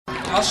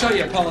I'll show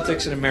you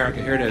politics in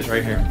America. Here it is,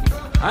 right here.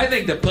 I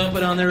think the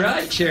puppet on the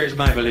right shares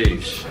my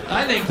beliefs.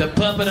 I think the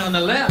puppet on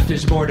the left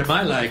is more to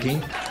my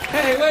liking.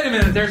 Hey, wait a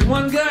minute. There's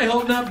one guy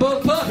holding up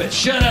both puppets.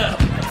 Shut up.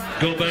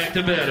 Go back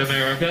to bed,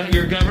 America.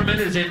 Your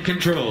government is in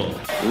control.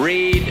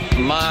 Read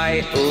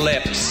my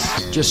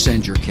lips. Just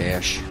send your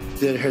cash.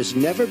 There has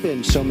never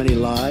been so many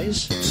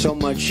lies, so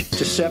much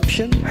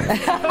deception. Doesn't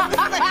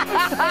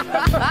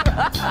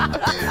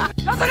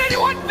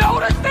anyone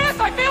notice this?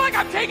 I feel like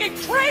I'm taking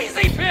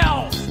crazy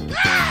pills.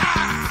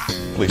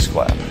 Please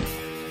clap.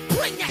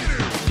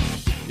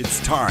 It's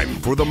time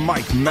for the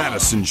Mike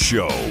Madison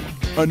Show,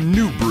 a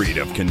new breed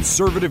of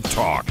conservative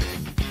talk.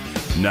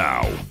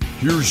 Now,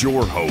 here's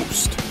your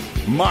host,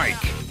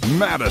 Mike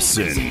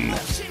Madison.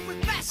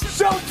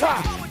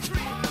 Showtime!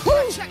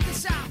 Woo!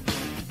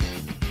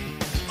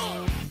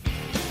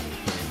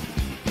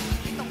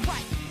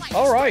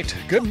 All right,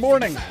 good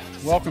morning.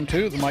 Welcome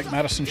to the Mike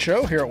Madison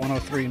Show here at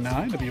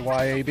 103.9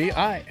 WYAB.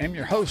 I am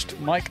your host,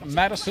 Mike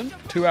Madison,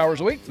 2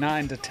 hours a week,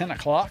 9 to 10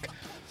 o'clock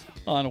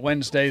on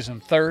Wednesdays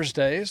and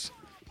Thursdays.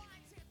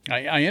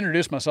 I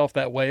introduce myself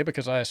that way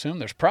because I assume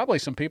there's probably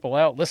some people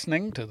out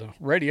listening to the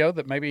radio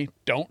that maybe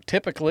don't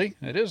typically.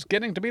 It is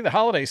getting to be the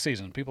holiday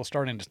season. People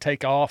starting to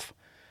take off.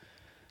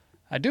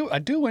 I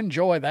do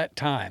enjoy that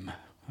time.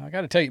 I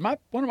got to tell you,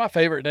 one of my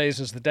favorite days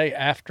is the day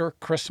after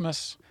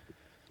Christmas.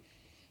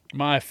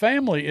 My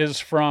family is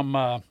from,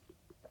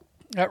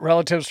 got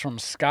relatives from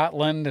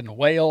Scotland and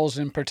Wales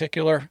in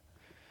particular.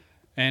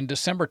 And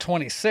December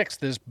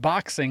 26th is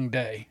Boxing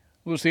Day.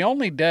 It was the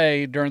only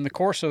day during the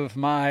course of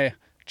my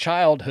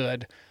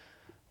childhood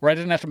where I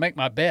didn't have to make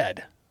my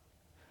bed.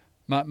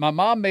 My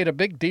mom made a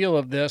big deal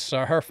of this.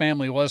 Her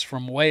family was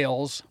from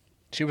Wales.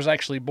 She was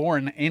actually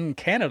born in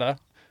Canada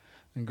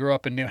and grew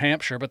up in New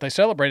Hampshire, but they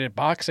celebrated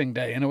Boxing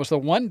Day, and it was the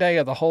one day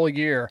of the whole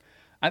year.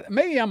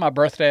 Maybe on my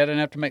birthday I didn't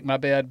have to make my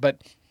bed,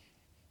 but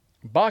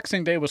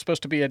Boxing Day was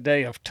supposed to be a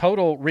day of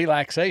total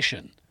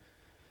relaxation.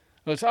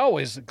 It's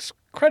always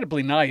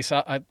incredibly nice.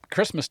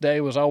 Christmas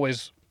Day was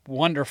always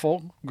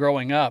wonderful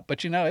growing up,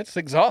 but it's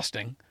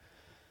exhausting.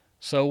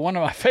 So one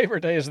of my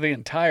favorite days of the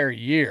entire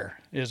year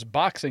is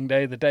Boxing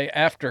Day, the day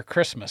after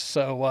Christmas.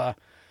 So I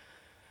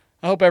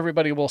hope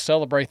everybody will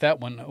celebrate that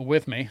one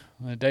with me,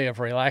 the day of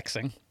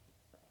relaxing.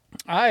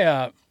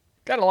 I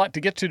got a lot to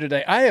get to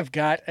today. I've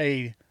got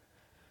a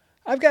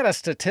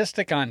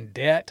statistic on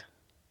debt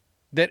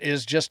that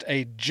is just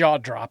a jaw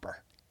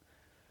dropper.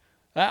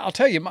 I'll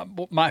tell you,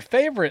 my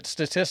favorite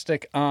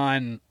statistic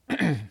on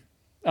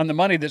on the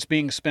money that's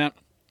being spent.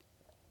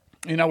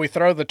 We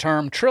throw the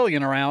term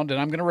trillion around, and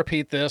I'm going to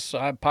repeat this.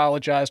 I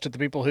apologize to the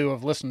people who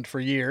have listened for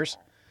years.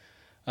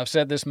 I've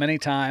said this many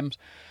times.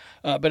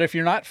 But if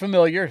you're not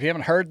familiar, if you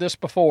haven't heard this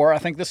before, I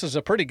think this is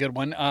a pretty good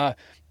one. A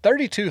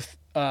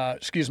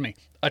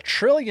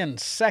trillion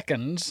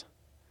seconds.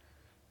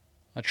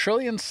 A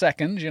trillion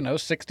seconds,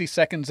 60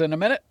 seconds in a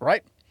minute,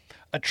 right?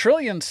 A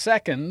trillion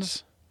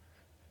seconds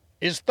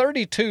is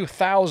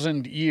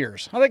 32,000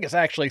 years. I think it's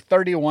actually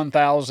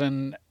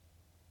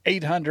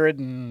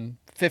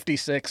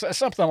 31,856,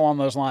 something along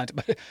those lines.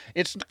 But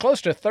it's close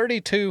to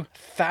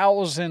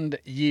 32,000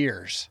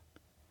 years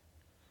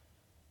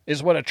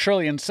is what a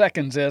trillion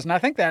seconds is. And I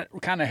think that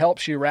kind of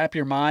helps you wrap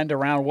your mind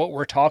around what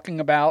we're talking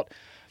about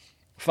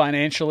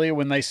financially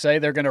when they say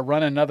they're going to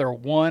run another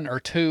 $1 or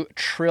 $2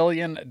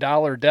 trillion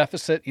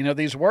deficit.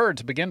 These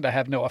words begin to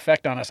have no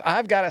effect on us.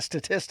 I've got a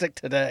statistic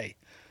today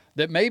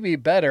that may be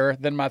better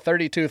than my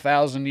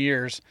 32,000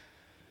 years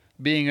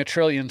being a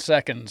trillion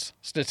seconds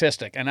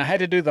statistic. And I had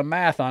to do the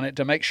math on it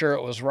to make sure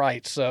it was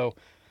right. So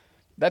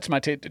that's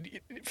my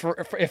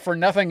if for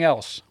nothing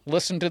else,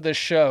 listen to this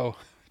show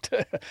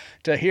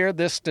to hear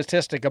this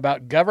statistic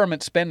about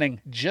government spending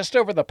just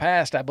over the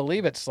past, I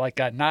believe it's like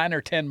 9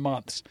 or 10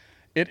 months.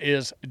 It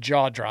is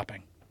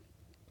jaw-dropping.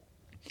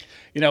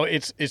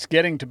 It's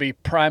getting to be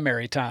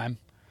primary time.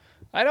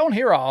 I don't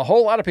hear a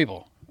whole lot of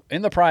people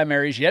in the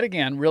primaries, yet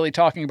again, really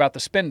talking about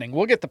the spending.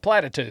 We'll get the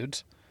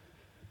platitudes.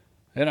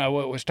 It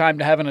was time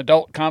to have an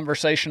adult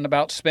conversation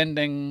about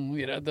spending.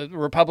 The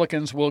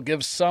Republicans will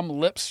give some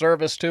lip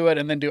service to it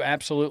and then do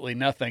absolutely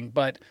nothing.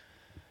 But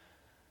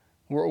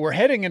we're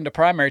heading into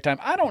primary time.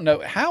 I don't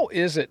know. How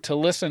is it to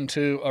listen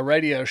to a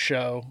radio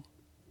show,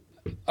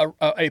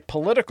 a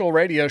political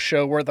radio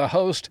show where the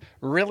host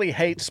really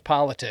hates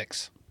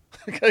politics?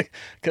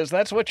 Because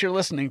that's what you're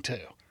listening to.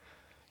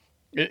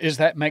 Does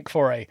that make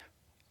for a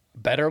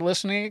better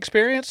listening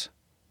experience,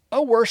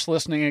 a worse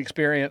listening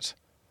experience,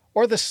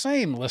 or the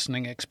same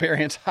listening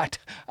experience?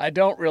 I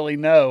don't really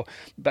know.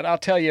 But I'll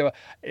tell you,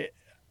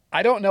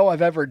 I don't know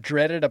I've ever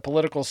dreaded a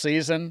political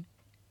season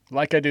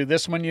like I do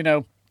this one.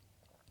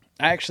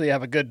 I actually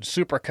have a good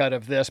supercut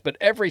of this, but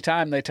every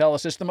time they tell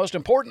us it's the most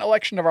important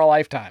election of our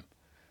lifetime.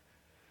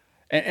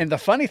 And the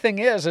funny thing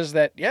is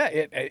that,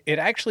 it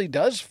actually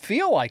does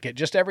feel like it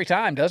just every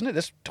time, doesn't it?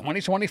 This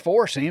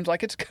 2024 seems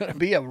like it's going to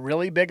be a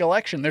really big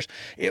election.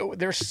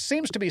 There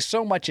seems to be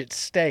so much at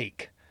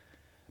stake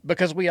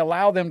because we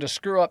allow them to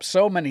screw up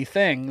so many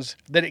things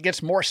that it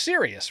gets more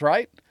serious,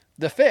 right?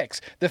 The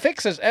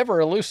fix is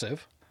ever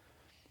elusive.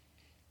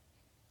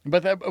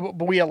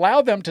 But we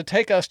allow them to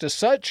take us to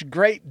such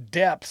great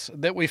depths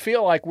that we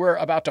feel like we're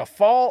about to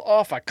fall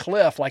off a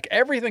cliff, like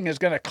everything is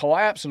going to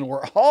collapse and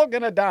we're all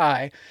going to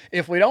die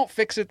if we don't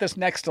fix it this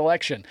next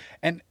election.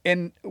 And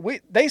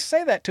they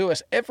say that to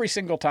us every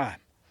single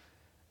time.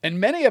 And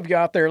many of you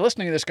out there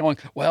listening to this going,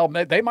 well,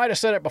 they might have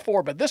said it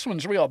before, but this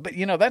one's real. But,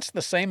 that's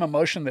the same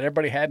emotion that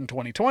everybody had in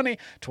 2020,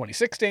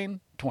 2016,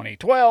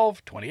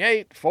 2012,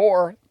 28,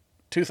 4,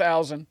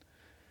 2000.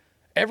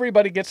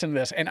 Everybody gets into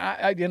this. And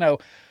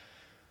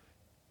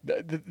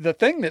the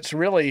thing that's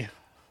really,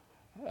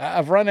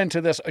 I've run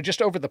into this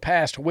just over the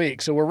past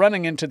week. So we're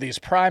running into these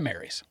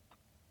primaries.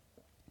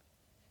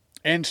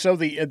 And so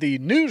the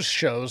news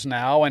shows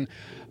now, and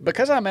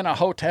because I'm in a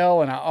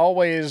hotel and I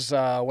always,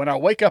 when I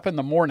wake up in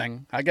the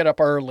morning, I get up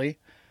early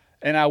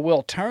and I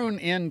will turn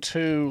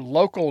into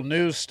local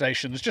news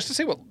stations just to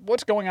see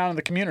what's going on in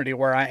the community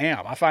where I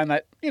am. I find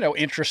that,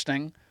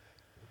 interesting.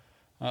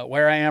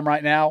 Where I am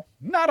right now,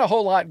 not a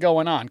whole lot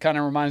going on. Kind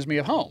of reminds me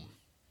of home.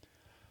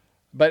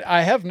 But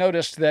I have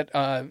noticed that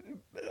a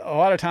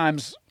lot of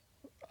times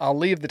I'll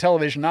leave the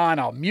television on,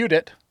 I'll mute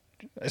it.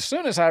 As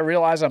soon as I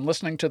realize I'm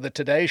listening to the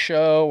Today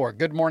Show or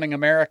Good Morning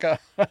America,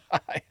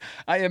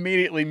 I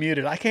immediately mute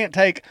it. I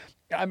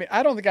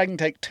don't think I can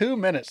take 2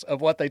 minutes of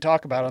what they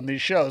talk about on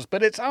these shows,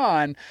 but it's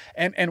on.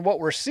 And what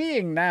we're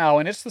seeing now,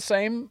 and it's the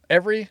same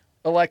every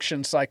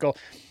election cycle,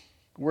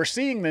 we're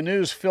seeing the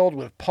news filled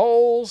with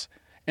polls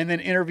and then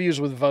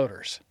interviews with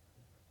voters.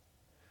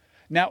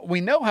 Now,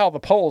 we know how the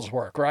polls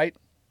work, right?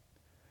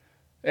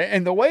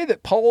 And the way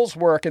that polls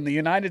work in the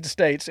United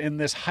States in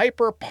this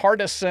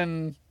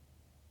hyper-partisan,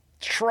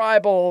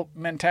 tribal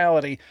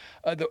mentality,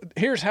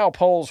 here's how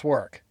polls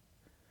work.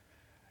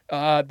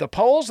 The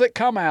polls that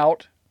come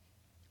out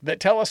that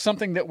tell us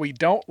something that we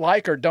don't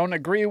like or don't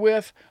agree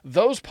with,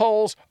 those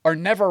polls are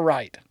never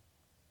right.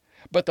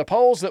 But the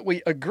polls that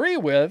we agree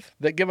with,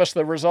 that give us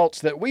the results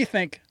that we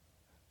think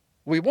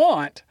we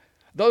want,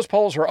 those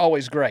polls are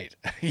always great.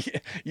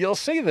 You'll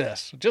see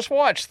this. Just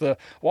watch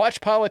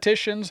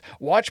politicians,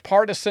 watch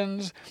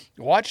partisans,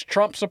 watch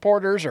Trump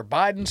supporters or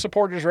Biden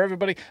supporters or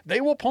everybody.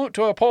 They will point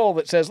to a poll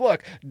that says,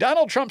 look,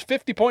 Donald Trump's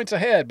 50 points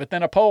ahead, but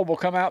then a poll will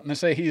come out and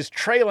say he's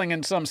trailing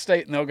in some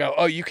state and they'll go,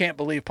 oh, you can't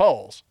believe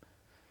polls.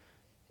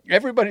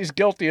 Everybody's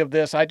guilty of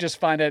this. I just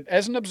find it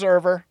as an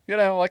observer,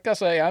 like I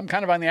say, I'm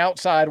kind of on the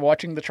outside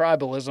watching the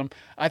tribalism.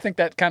 I think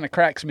that kind of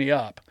cracks me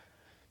up.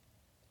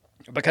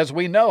 Because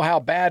we know how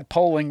bad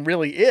polling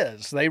really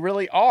is. They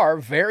really are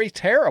very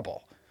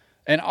terrible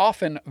and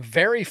often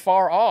very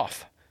far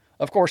off.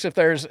 Of course, if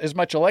there's as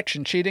much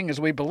election cheating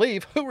as we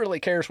believe, who really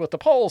cares what the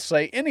polls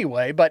say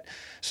anyway? But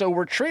so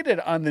we're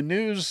treated on the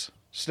news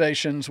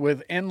stations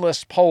with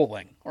endless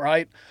polling,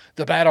 right?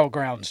 The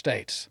battleground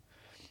states.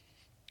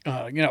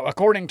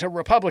 According to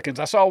Republicans,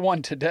 I saw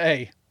one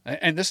today,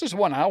 and this is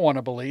one I want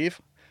to believe.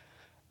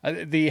 Joe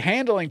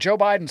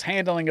Biden's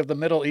handling of the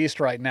Middle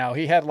East right now,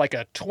 he had like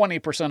a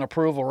 20%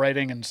 approval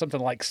rating and something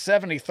like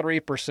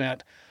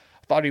 73%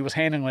 thought he was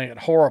handling it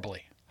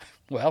horribly.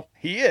 Well,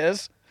 he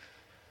is.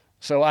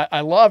 So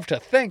I love to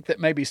think that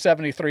maybe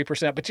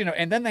 73%, but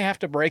and then they have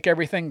to break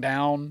everything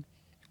down.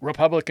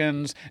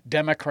 Republicans,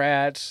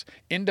 Democrats,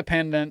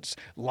 independents,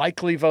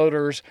 likely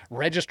voters,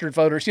 registered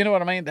voters, you know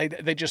what I mean?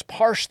 They just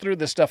parse through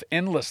this stuff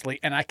endlessly,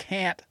 and I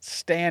can't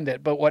stand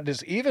it. But what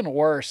is even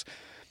worse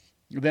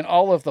than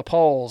all of the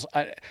polls,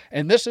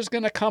 and this is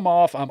going to come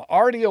off, I'm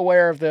already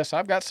aware of this,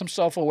 I've got some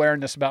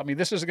self-awareness about me,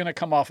 this is going to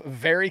come off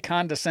very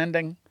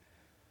condescending,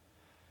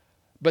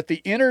 but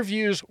the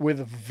interviews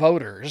with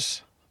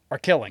voters are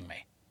killing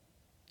me.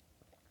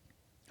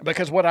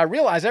 Because what I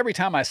realize every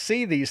time I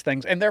see these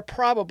things, and they're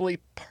probably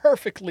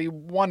perfectly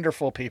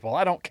wonderful people.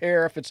 I don't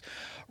care if it's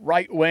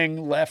right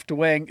wing, left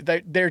wing.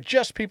 They're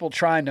just people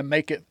trying to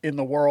make it in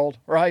the world,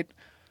 right?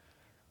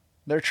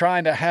 They're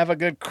trying to have a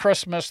good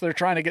Christmas. They're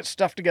trying to get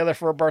stuff together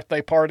for a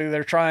birthday party.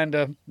 They're trying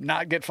to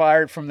not get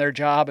fired from their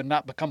job and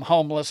not become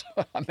homeless.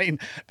 I mean,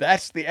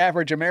 that's the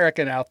average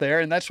American out there,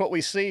 and that's what we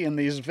see in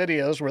these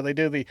videos where they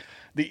do the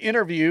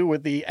interview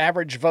with the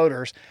average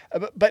voters.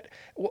 But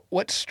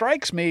what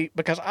strikes me,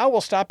 because I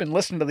will stop and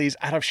listen to these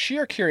out of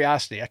sheer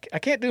curiosity. I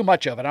can't do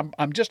much of it.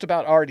 I'm just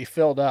about already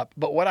filled up.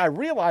 But what I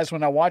realize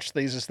when I watch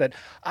these is that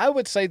I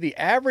would say the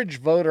average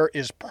voter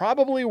is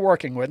probably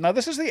working with, now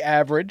this is the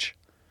average,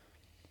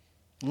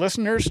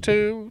 listeners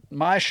to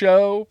my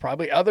show,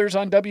 probably others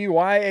on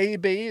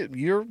WYAB,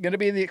 you're going to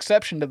be the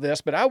exception to this,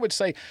 but I would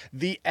say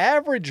the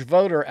average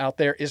voter out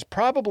there is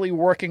probably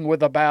working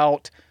with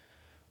about,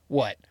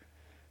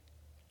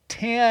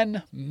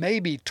 10,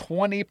 maybe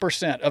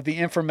 20% of the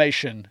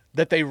information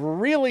that they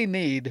really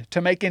need to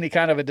make any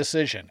kind of a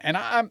decision. And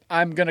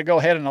I'm going to go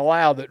ahead and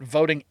allow that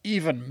voting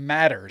even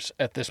matters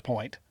at this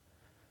point.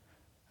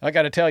 I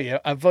got to tell you,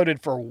 I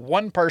voted for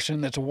one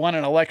person that's won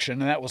an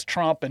election, and that was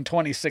Trump in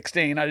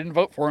 2016. I didn't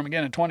vote for him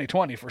again in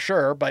 2020 for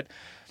sure, but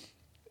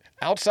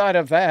outside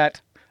of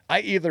that, I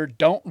either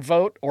don't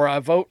vote or I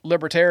vote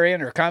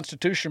Libertarian or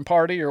Constitution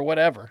Party or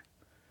whatever.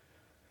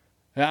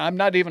 I'm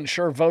not even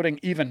sure voting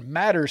even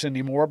matters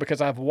anymore because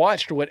I've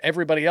watched what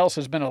everybody else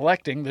has been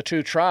electing, the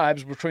two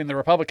tribes between the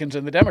Republicans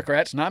and the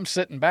Democrats, and I'm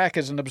sitting back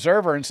as an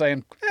observer and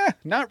saying,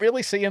 not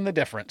really seeing the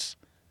difference.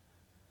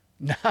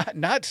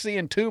 Not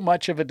seeing too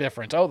much of a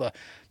difference. Oh,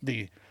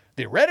 the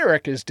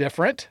rhetoric is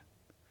different.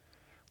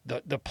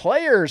 The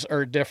players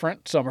are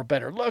different. Some are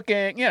better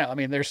looking.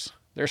 There's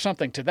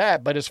something to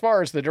that. But as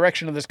far as the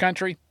direction of this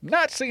country,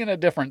 not seeing a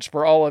difference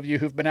for all of you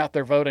who've been out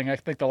there voting. I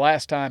think the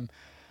last time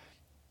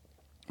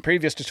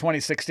previous to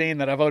 2016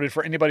 that I voted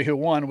for anybody who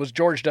won was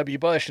George W.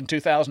 Bush in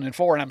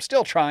 2004, and I'm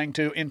still trying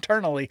to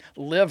internally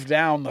live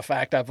down the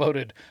fact I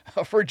voted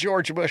for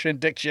George Bush and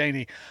Dick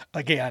Cheney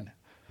again.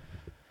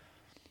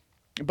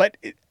 But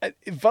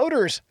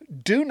voters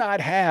do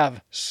not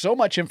have so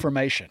much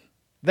information.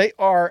 They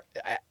are,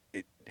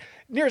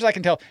 near as I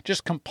can tell,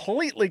 just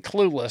completely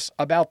clueless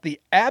about the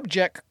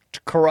abject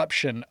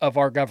corruption of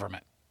our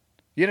government.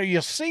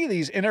 You'll see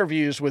these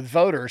interviews with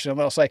voters and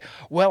they'll say,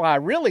 well, I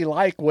really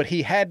like what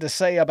he had to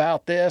say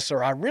about this,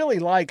 or I really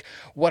like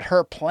what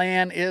her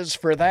plan is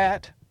for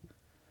that.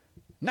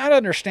 Not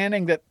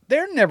understanding that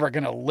they're never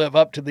going to live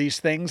up to these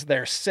things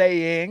they're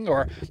saying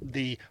or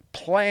the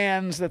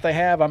plans that they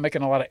have. I'm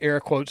making a lot of air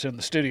quotes in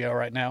the studio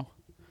right now.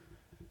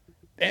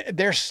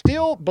 They're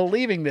still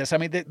believing this. I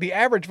mean, the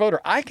average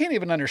voter, I can't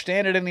even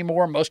understand it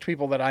anymore. Most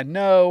people that I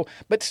know,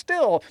 but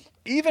still,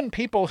 even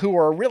people who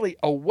are really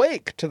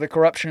awake to the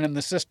corruption in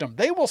the system,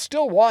 they will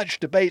still watch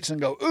debates and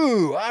go,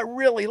 ooh, I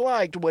really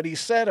liked what he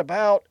said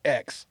about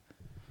X.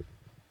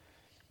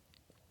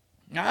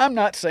 Now, I'm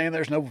not saying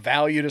there's no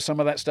value to some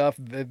of that stuff.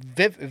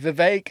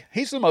 Vivek,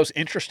 he's the most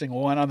interesting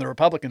one on the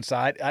Republican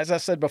side. As I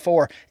said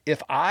before,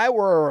 if I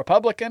were a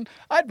Republican,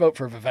 I'd vote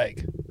for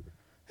Vivek.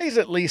 He's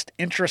at least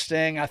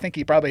interesting. I think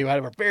he probably would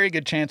have a very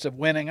good chance of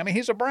winning. I mean,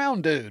 he's a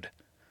brown dude.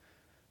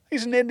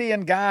 He's an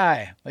Indian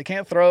guy. They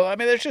can't throw. I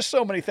mean, there's just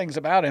so many things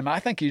about him. I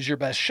think he's your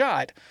best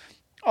shot.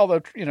 Although,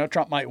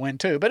 Trump might win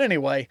too. But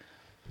anyway,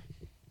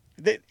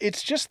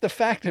 it's just the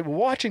fact of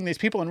watching these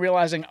people and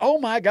realizing, oh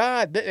my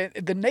God,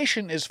 the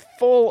nation is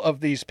full of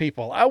these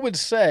people. I would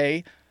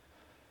say,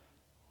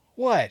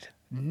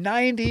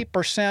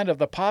 90% of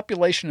the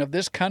population of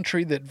this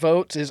country that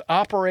votes is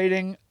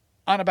operating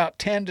on about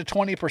 10 to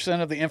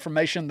 20% of the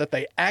information that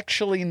they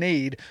actually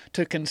need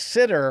to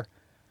consider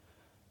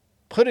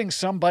putting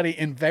somebody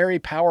in very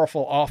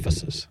powerful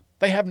offices.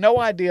 They have no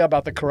idea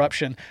about the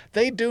corruption.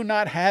 They do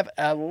not have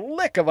a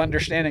lick of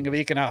understanding of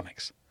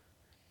economics.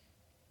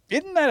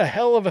 Isn't that a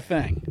hell of a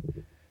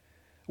thing?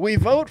 We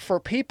vote for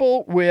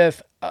people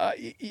with,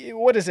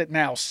 what is it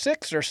now,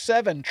 $6 or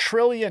 $7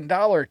 trillion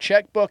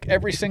checkbook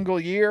every single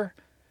year.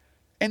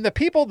 And the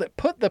people that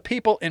put the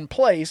people in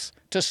place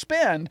to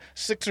spend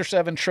 $6 or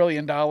 $7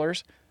 trillion,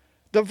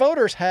 the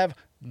voters have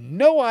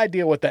no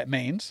idea what that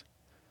means,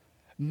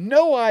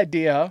 no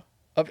idea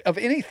of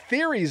any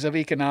theories of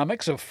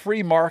economics, of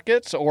free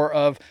markets, or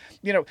of,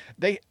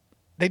 they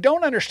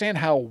don't understand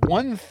how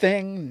one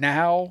thing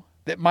now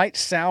that might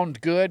sound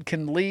good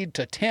can lead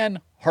to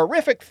 10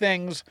 horrific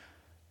things,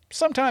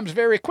 sometimes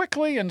very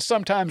quickly and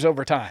sometimes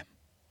over time.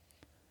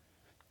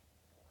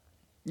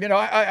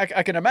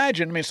 I can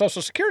imagine,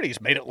 Social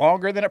Security's made it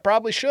longer than it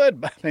probably should.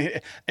 But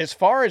as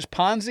far as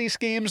Ponzi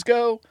schemes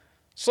go,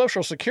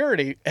 Social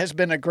Security has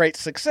been a great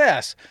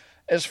success.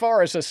 As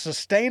far as a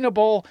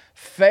sustainable,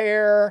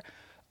 fair,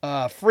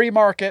 free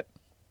market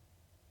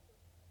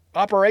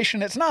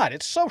operation, it's not.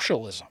 It's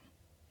socialism.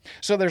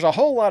 So there's a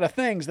whole lot of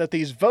things that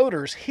these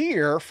voters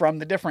hear from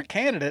the different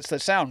candidates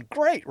that sound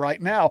great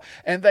right now,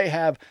 and they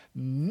have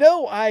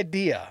no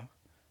idea.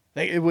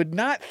 They would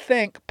not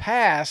think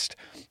past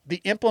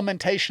the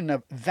implementation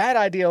of that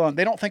idea alone.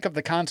 They don't think of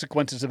the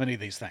consequences of any of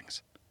these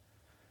things.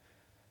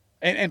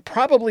 And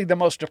probably the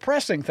most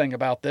depressing thing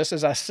about this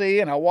is I see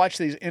and I watch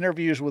these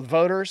interviews with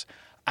voters,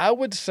 I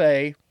would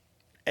say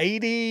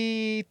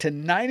 80 to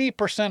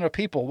 90% of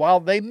people, while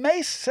they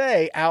may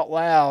say out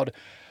loud,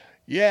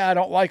 yeah, I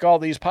don't like all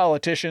these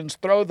politicians,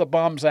 throw the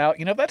bums out.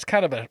 That's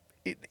kind of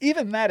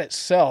even that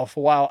itself,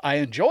 while I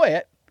enjoy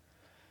it,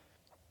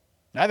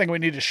 I think we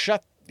need to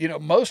shut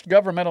most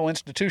governmental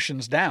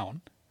institutions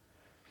down.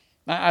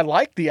 I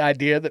like the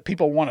idea that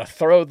people want to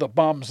throw the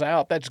bums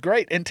out. That's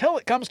great until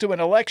it comes to an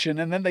election.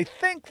 And then they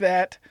think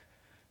that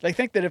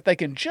if they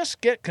can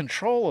just get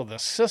control of the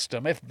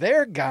system, if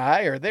their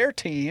guy or their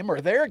team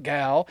or their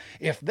gal,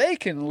 if they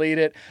can lead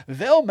it,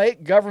 they'll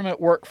make government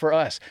work for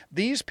us.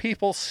 These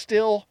people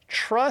still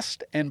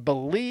trust and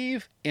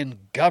believe in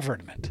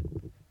government.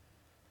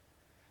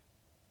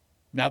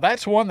 Now,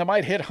 that's one that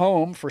might hit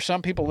home for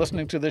some people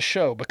listening to this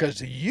show, because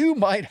you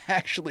might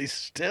actually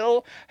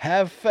still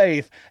have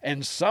faith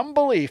and some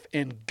belief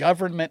in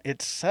government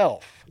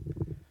itself.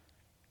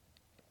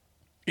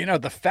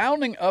 The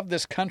founding of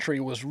this country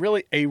was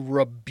really a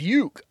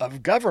rebuke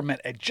of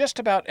government at just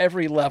about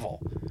every level.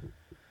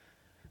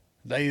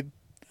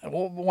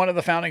 One of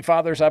the founding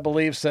fathers, I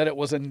believe, said it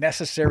was a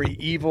necessary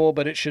evil,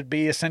 but it should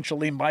be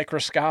essentially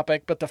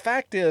microscopic. But the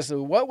fact is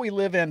that what we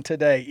live in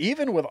today,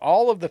 even with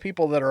all of the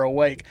people that are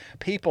awake,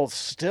 people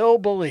still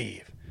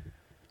believe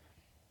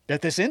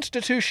that this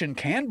institution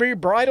can be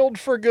bridled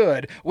for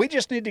good. We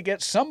just need to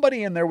get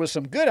somebody in there with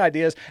some good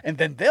ideas, and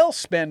then they'll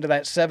spend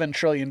that $7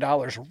 trillion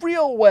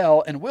real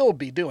well, and we'll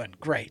be doing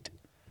great.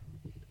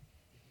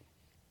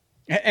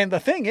 And the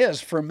thing is,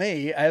 for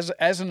me, as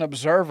an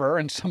observer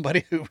and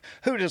somebody who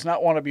does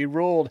not want to be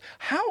ruled,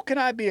 how can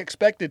I be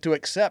expected to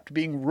accept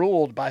being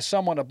ruled by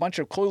someone a bunch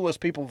of clueless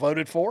people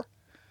voted for?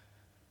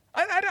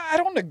 I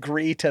don't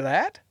agree to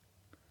that.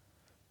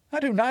 I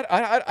do not.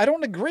 I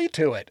don't agree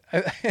to it.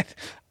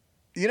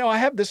 You know, I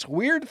have this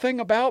weird thing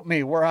about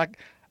me where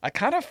I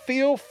kind of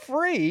feel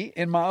free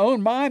in my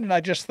own mind, and I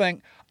just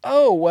think,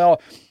 oh,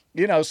 well,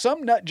 you know,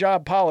 some nut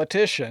job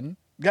politician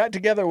got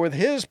together with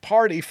his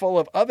party full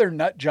of other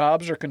nut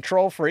jobs or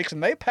control freaks,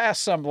 and they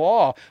passed some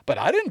law, but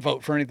I didn't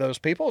vote for any of those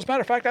people. As a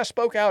matter of fact, I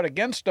spoke out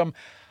against them.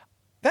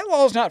 That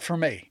law is not for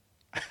me.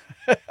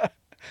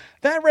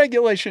 That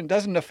regulation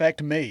doesn't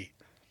affect me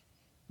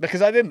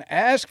because I didn't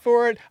ask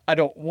for it. I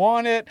don't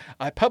want it.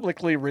 I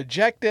publicly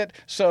reject it.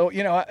 So,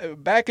 you know,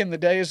 back in the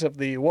days of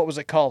what was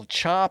it called,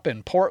 CHOP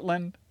in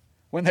Portland,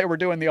 when they were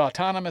doing the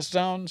autonomous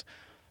zones,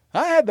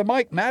 I had the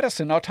Mike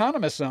Madison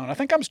autonomous zone. I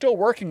think I'm still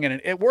working in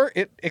it.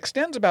 It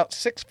extends about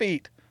 6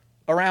 feet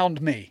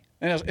around me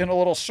in a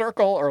little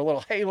circle or a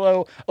little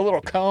halo, a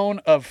little cone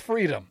of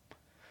freedom.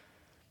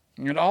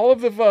 And all of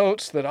the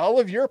votes that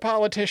all of your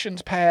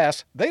politicians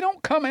pass, they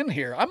don't come in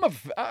here.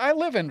 I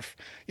live in,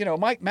 you know,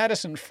 Mike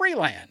Madison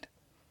Freeland.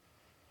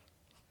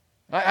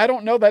 I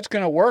don't know that's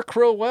going to work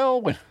real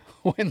well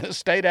when the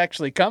state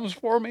actually comes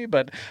for me,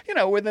 but, you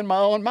know, within my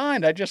own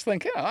mind, I just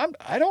think, you know,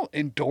 I don't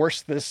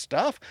endorse this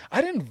stuff.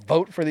 I didn't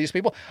vote for these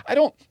people. I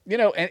don't, you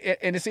know,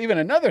 and it's even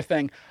another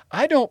thing.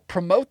 I don't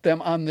promote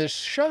them on this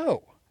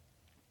show.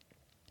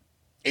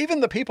 Even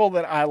the people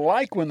that I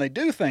like when they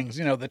do things,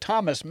 you know, the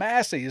Thomas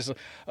Masseys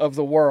of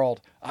the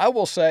world, I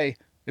will say,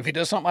 if he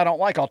does something I don't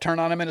like, I'll turn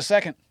on him in a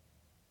second.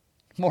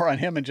 More on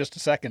him in just a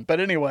second.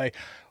 But anyway,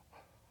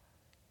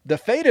 the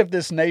fate of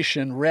this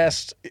nation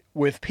rests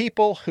with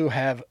people who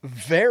have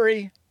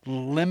very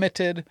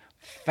limited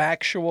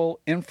factual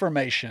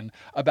information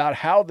about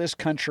how this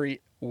country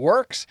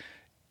works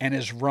and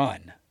is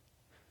run.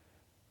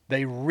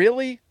 They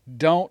really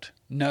don't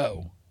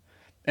know.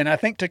 And I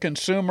think to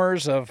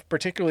consumers of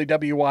particularly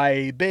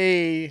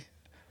WYAB,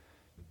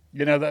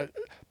 you know, the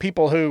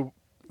people who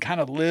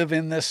kind of live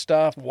in this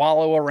stuff,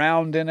 wallow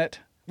around in it,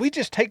 we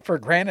just take for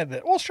granted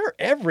that, well, sure,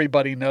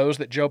 everybody knows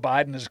that Joe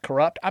Biden is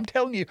corrupt. I'm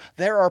telling you,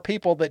 there are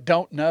people that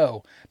don't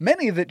know.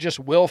 Many that just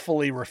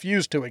willfully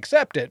refuse to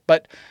accept it,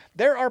 but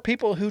there are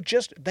people who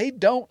they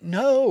don't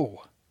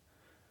know.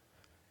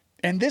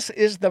 And this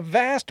is the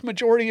vast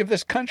majority of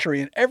this country.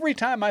 And every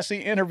time I see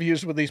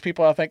interviews with these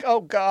people, I think,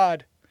 oh,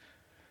 God,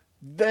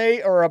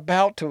 they are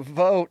about to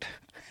vote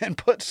and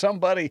put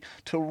somebody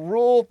to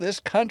rule this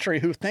country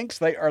who thinks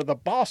they are the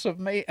boss of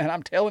me. And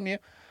I'm telling you,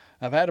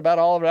 I've had about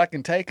all of it I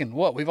can take, and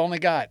we've only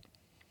got,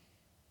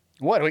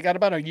 we got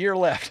about a year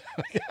left.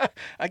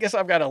 I guess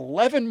I've got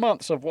 11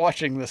 months of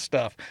watching this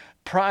stuff,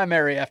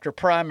 primary after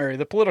primary.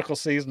 The political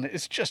season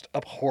is just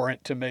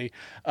abhorrent to me.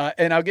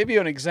 And I'll give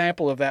you an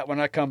example of that when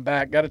I come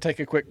back. Got to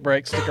take a quick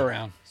break. Stick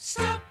around.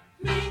 Stop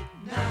me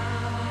now.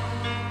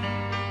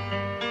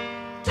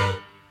 Don't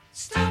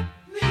stop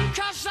me.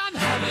 'Cause I'm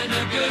having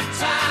a good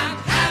time,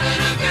 having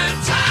a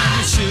good time. I'm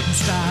a shooting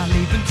star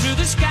leaping through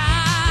the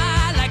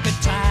sky like a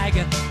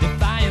tiger,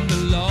 defying the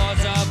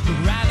laws of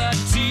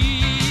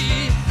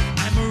gravity.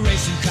 I'm a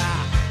racing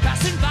car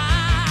passing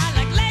by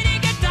like Lady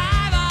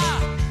Godiva.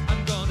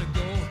 I'm gonna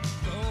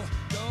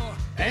go.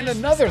 And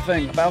another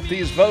thing about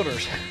these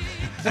voters.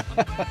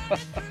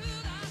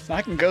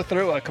 I can go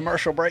through a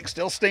commercial break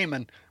still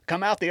steaming,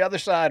 come out the other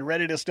side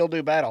ready to still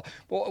do battle.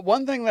 Well,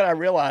 one thing that I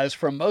realized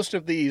from most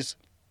of these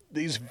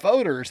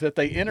voters that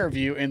they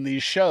interview in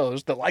these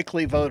shows, the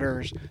likely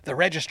voters, the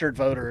registered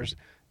voters,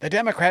 the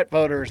Democrat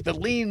voters, the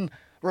lean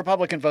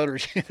Republican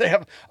voters, they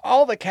have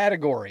all the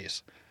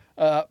categories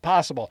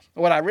possible.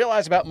 What I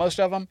realize about most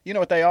of them, you know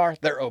what they are?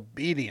 They're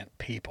obedient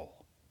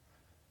people.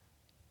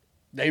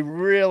 They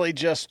really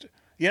just,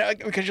 you know,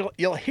 because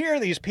you'll hear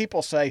these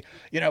people say,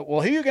 you know,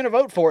 well, who are you going to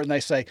vote for? And they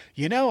say,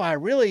 you know,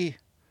 I'm really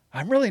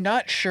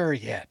not sure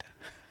yet.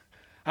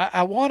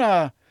 I want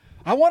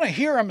to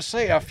hear them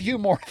say a few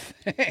more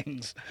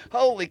things.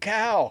 Holy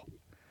cow.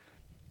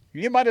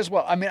 You might as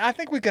well. I mean, I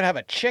think we could have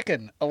a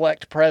chicken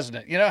elect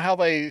president. You know how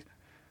they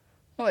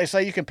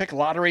say you can pick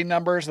lottery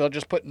numbers. They'll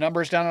just put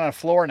numbers down on a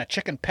floor and a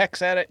chicken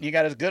pecks at it and you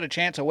got as good a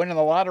chance of winning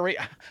the lottery.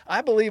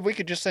 I believe we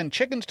could just send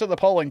chickens to the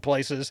polling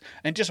places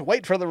and just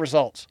wait for the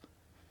results.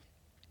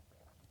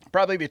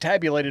 Probably be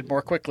tabulated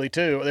more quickly,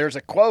 too. There's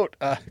a quote,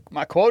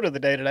 my quote of the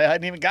day today. I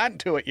hadn't even gotten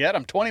to it yet.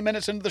 I'm 20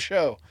 minutes into the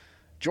show.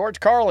 George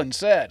Carlin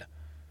said,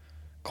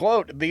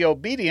 quote, "The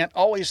obedient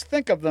always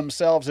think of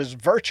themselves as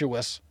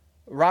virtuous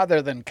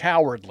rather than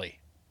cowardly."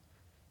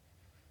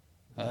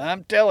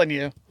 I'm telling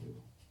you,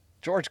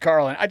 George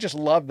Carlin, I just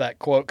love that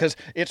quote because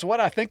it's what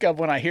I think of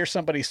when I hear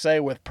somebody say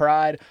with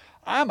pride,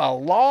 "I'm a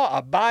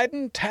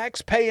law-abiding,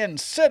 tax-paying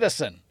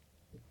citizen."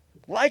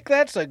 Like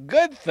that's a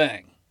good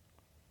thing.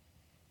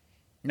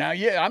 Now,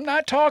 yeah, I'm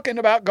not talking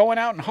about going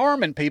out and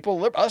harming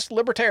people. Us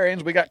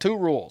libertarians, we got 2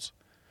 rules.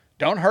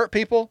 Don't hurt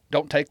people,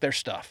 don't take their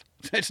stuff.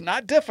 It's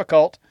not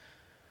difficult.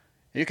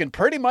 You can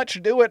pretty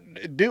much do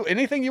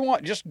anything you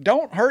want. Just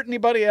don't hurt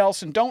anybody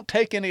else and don't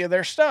take any of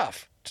their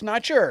stuff. It's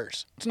not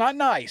yours. It's not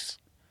nice.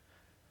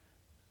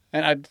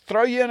 And I'd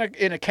throw you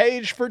in a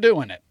cage for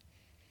doing it.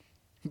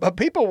 But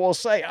people will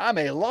say, I'm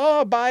a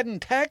law-abiding,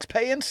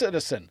 tax-paying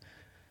citizen.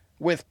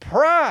 With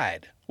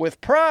pride.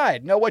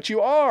 Know what you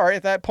are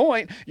at that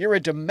point. You're a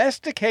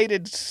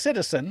domesticated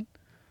citizen,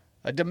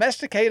 a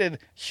domesticated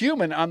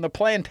human on the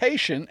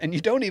plantation, and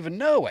you don't even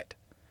know it.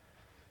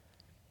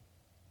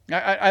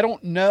 I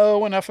don't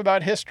know enough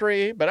about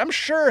history, but I'm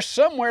sure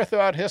somewhere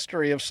throughout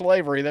history of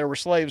slavery there were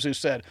slaves who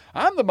said,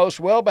 I'm the most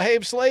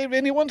well-behaved slave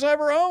anyone's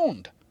ever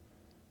owned.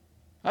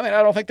 I mean,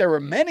 I don't think there were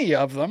many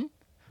of them.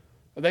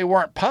 They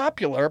weren't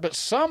popular, but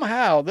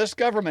somehow this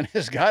government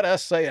has got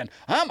us saying,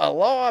 I'm a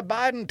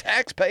law-abiding,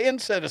 tax-paying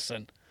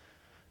citizen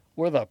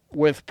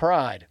with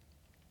pride.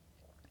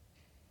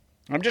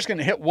 I'm just going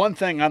to hit one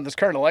thing on this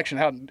current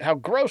election, how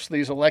gross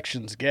these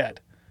elections get.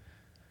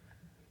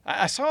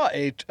 I saw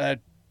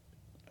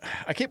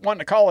I keep wanting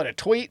to call it a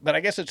tweet, but I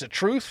guess it's a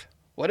truth.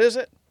 What is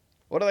it?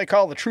 What do they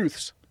call the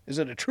truths? Is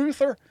it a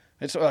truther?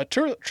 It's a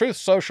Truth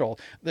Social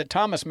that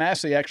Thomas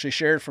Massey actually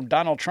shared from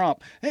Donald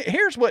Trump.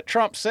 Here's what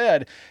Trump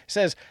said. It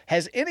says,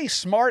 has any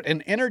smart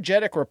and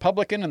energetic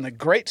Republican in the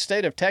great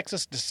state of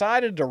Texas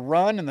decided to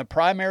run in the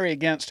primary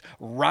against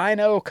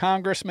Rhino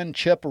Congressman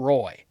Chip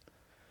Roy?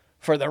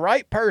 For the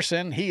right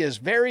person, he is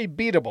very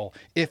beatable.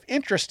 If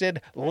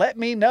interested, let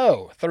me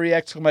know. 3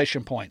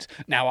 exclamation points.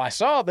 Now, I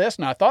saw this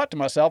and I thought to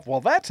myself,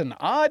 well, that's an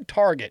odd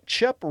target,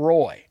 Chip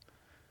Roy.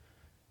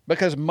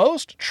 Because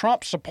most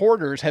Trump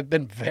supporters have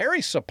been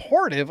very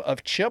supportive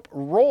of Chip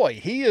Roy.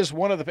 He is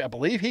one of I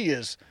believe he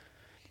is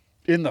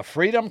in the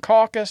Freedom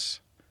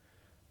Caucus.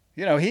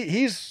 You know,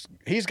 he's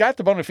got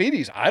the bona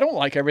fides. I don't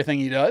like everything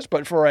he does,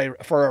 but for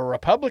a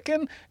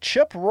Republican,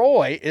 Chip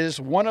Roy is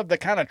one of the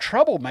kind of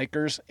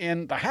troublemakers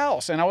in the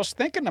House. And I was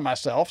thinking to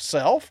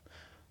myself,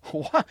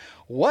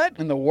 what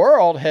in the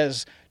world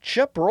has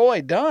Chip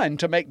Roy done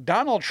to make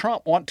Donald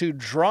Trump want to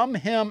drum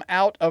him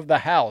out of the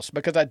House?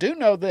 Because I do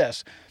know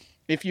this.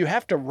 If you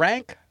have to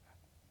rank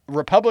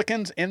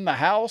Republicans in the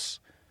House,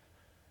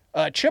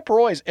 Chip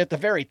Roy's at the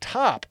very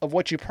top of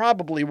what you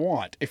probably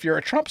want if you're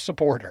a Trump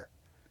supporter.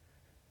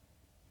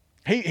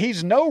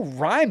 He's no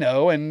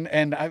rhino, and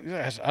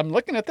I'm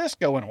looking at this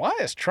going, why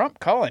is Trump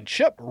calling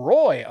Chip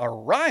Roy a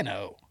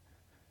rhino?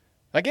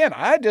 Again,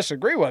 I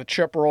disagree with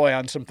Chip Roy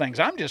on some things.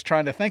 I'm just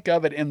trying to think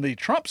of it in the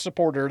Trump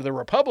supporter, the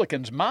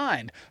Republican's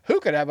mind. Who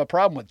could have a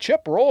problem with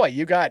Chip Roy?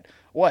 You got,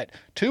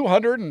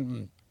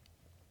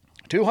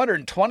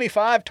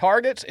 225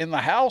 targets in the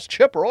House?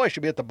 Chip Roy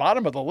should be at the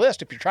bottom of the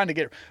list if you're trying to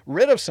get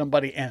rid of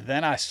somebody. And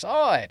then I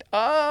saw it.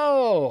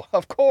 Oh,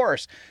 of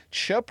course.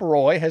 Chip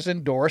Roy has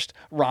endorsed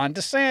Ron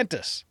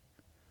DeSantis.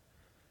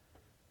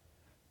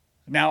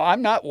 Now,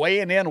 I'm not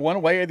weighing in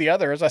one way or the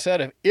other. As I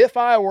said, if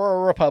I were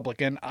a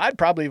Republican, I'd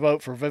probably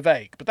vote for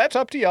Vivek. But that's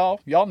up to y'all.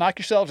 Y'all knock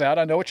yourselves out.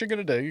 I know what you're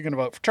going to do. You're going to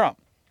vote for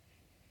Trump.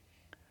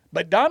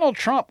 But Donald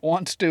Trump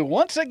wants to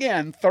once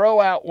again throw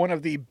out one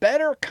of the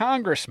better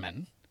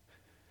congressmen,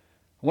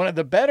 one of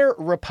the better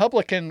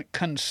Republican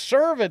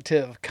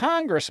conservative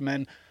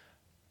congressmen,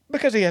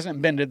 because he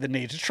hasn't bended the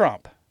knee to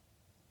Trump,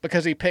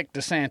 because he picked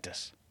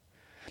DeSantis.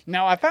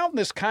 Now, I found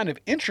this kind of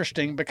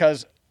interesting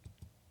because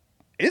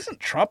isn't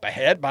Trump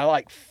ahead by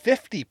like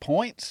 50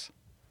 points?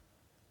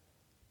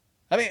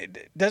 I mean,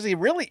 does he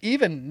really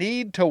even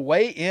need to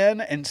weigh in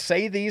and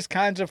say these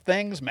kinds of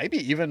things? Maybe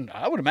even,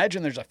 I would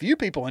imagine there's a few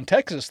people in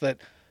Texas that,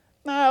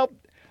 no,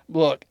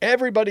 look,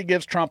 everybody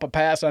gives Trump a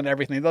pass on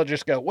everything. They'll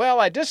just go,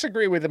 well, I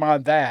disagree with him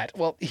on that.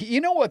 Well,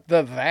 you know what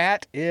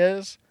that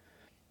is?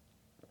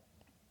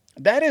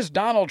 That is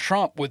Donald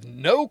Trump with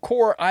no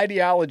core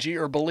ideology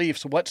or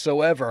beliefs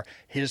whatsoever.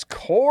 His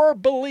core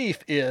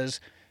belief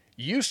is,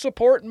 you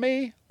support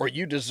me or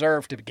you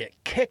deserve to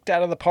get kicked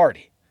out of the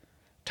party.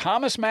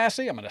 Thomas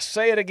Massey, I'm going to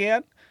say it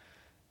again,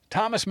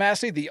 Thomas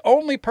Massey, the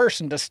only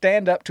person to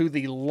stand up to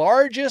the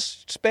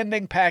largest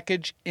spending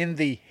package in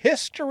the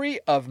history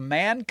of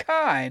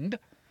mankind,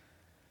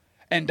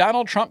 and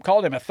Donald Trump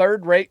called him a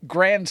third-rate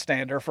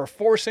grandstander for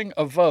forcing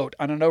a vote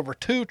on an over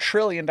 $2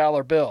 trillion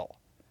bill.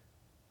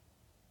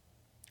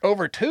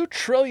 Over $2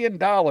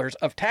 trillion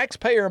of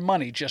taxpayer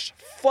money just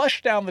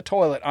flushed down the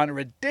toilet on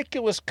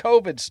ridiculous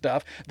COVID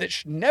stuff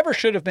that never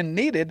should have been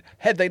needed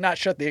had they not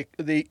shut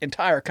the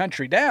entire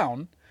country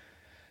down.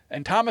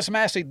 And Thomas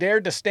Massey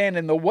dared to stand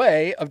in the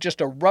way of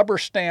just a rubber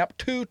stamp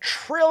 $2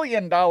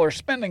 trillion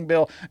spending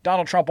bill.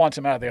 Donald Trump wants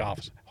him out of the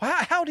office.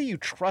 How do you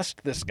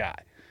trust this guy?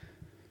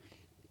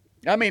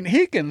 I mean,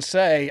 he can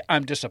say,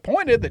 I'm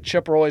disappointed that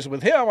Chip Roy's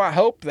with him. I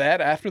hope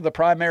that after the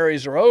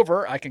primaries are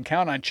over, I can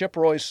count on Chip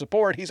Roy's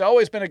support. He's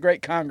always been a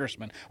great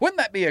congressman. Wouldn't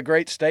that be a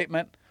great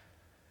statement?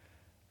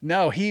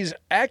 No, he's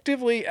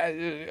actively,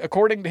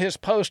 according to his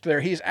post there,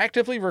 he's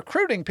actively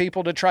recruiting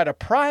people to try to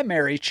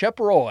primary Chip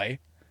Roy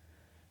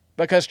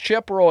because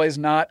Chip Roy's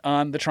not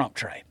on the Trump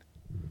train.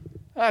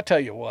 I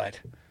tell you what,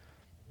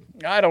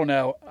 I don't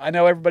know. I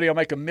know everybody will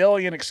make a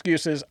million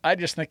excuses. I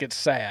just think it's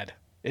sad.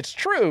 It's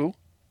true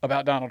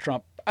about Donald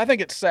Trump. I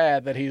think it's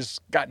sad that he's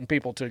gotten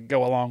people to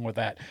go along with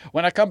that.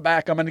 When I come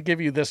back, I'm going to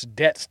give you this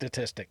debt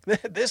statistic.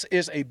 This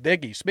is a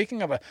biggie.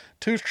 Speaking of a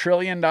 $2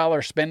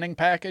 trillion spending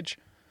package,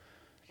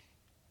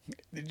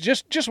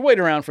 just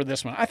wait around for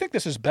this one. I think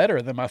this is better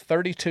than my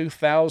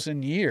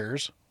 32,000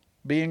 years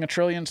being a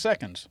trillion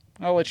seconds.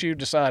 I'll let you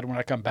decide when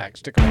I come back.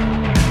 Stick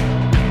around.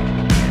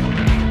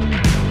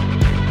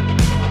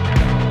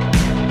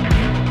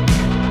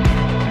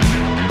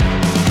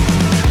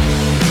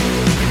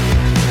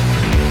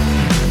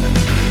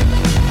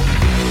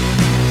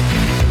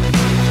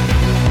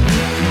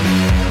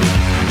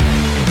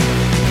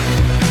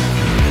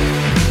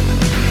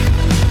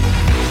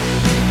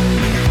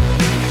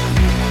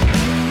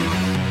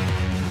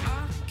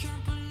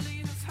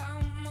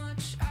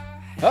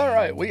 All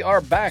right, we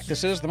are back.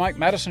 This is the Mike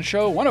Madison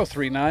Show,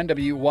 1039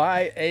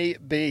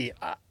 WYAB.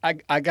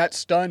 I got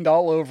stunned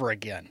all over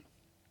again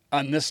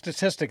on this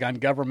statistic on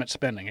government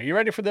spending. Are you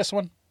ready for this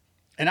one?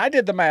 And I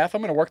did the math.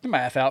 I'm going to work the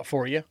math out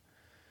for you.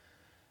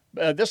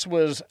 This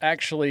was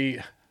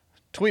actually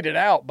tweeted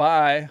out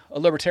by a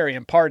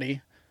Libertarian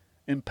Party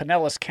in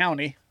Pinellas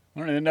County. I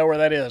don't even know where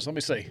that is. Let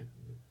me see.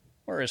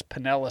 Where is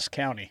Pinellas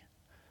County?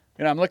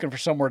 I'm looking for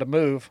somewhere to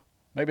move.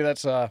 Maybe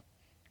that's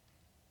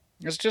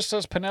it just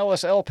says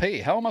Pinellas LP.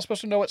 How am I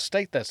supposed to know what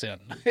state that's in?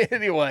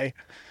 Anyway,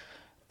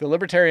 the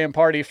Libertarian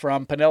Party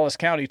from Pinellas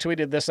County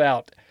tweeted this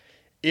out.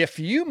 If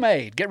you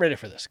made, get ready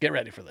for this.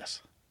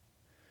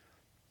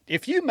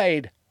 If you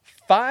made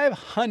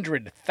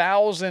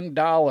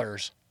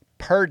 $500,000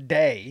 per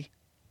day,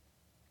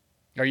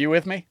 are you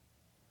with me?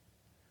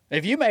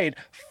 If you made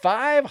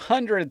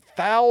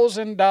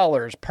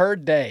 $500,000 per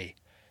day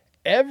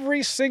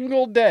every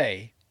single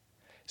day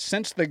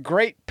since the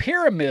Great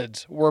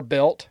Pyramids were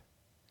built,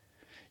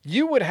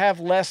 you would have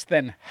less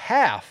than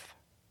half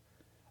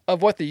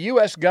of what the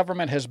U.S.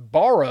 government has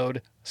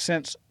borrowed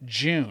since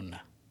June.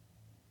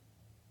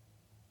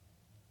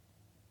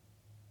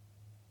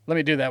 Let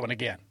me do that one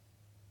again.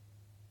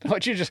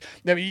 You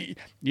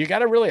got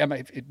to really,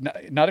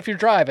 not if you're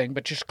driving,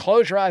 but just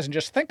close your eyes and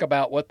just think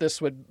about what this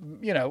would,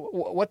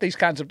 what these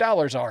kinds of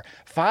dollars are.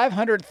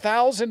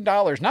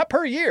 $500,000, not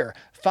per year,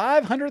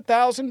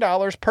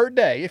 $500,000 per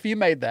day, if you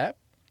made that,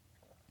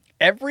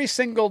 every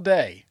single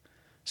day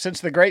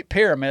since the Great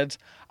Pyramids.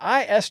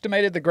 I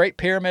estimated the Great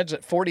Pyramids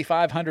at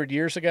 4,500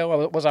 years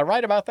ago. Was I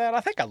right about that? I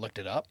think I looked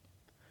it up.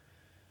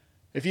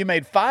 If you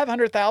made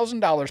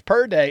 $500,000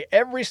 per day,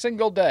 every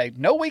single day,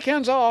 no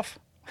weekends off,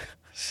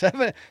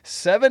 7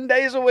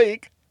 days a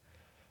week,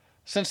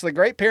 since the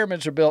Great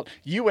Pyramids are built,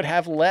 you would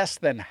have less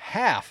than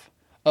half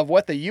of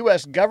what the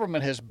U.S.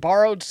 government has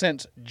borrowed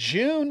since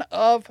June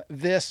of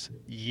this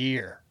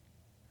year.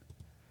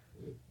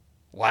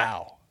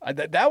 Wow.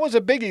 That was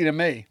a biggie to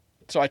me.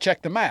 So I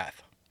checked the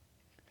math.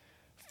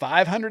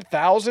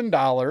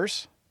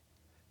 $500,000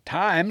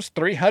 times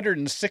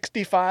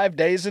 365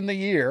 days in the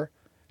year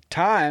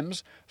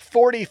times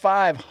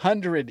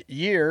 4,500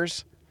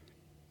 years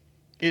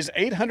is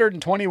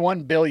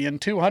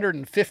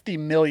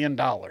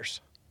 $821,250,000,000.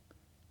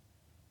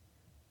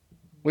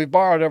 We've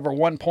borrowed over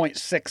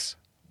 $1.6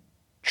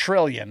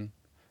 trillion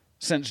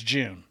since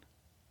June.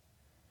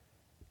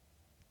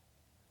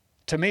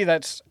 To me,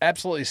 that's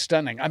absolutely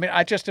stunning.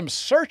 I just am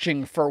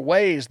searching for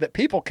ways that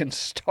people can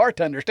start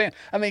to understand.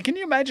 Can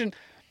you imagine?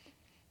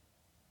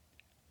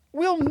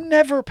 We'll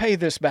never pay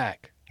this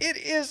back. It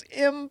is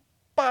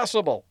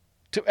impossible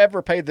to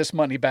ever pay this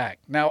money back.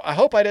 Now, I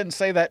hope I didn't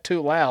say that too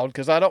loud,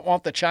 because I don't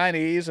want the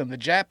Chinese and the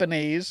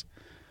Japanese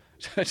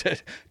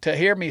to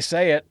hear me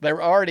say it.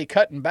 They're already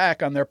cutting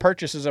back on their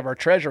purchases of our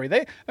treasury.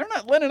 They're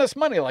not lending us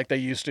money like they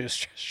used to,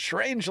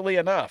 strangely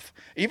enough.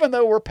 Even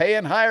though we're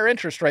paying higher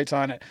interest rates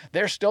on it,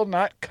 they're still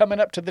not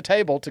coming up to the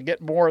table to get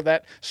more of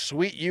that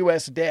sweet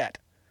U.S. debt.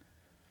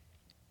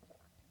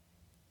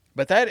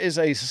 But that is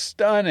a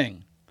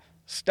stunning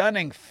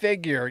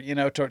figure,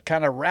 to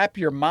kind of wrap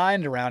your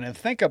mind around and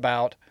think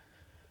about,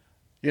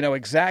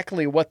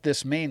 exactly what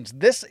this means.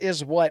 This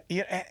is what,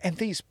 and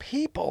these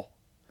people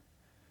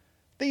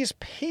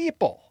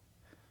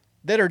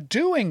that are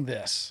doing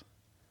this.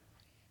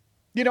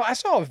 I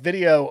saw a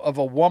video of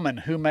a woman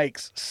who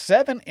makes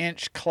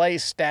 7-inch clay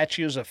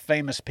statues of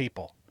famous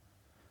people.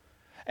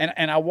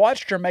 And I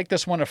watched her make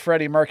this one of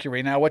Freddie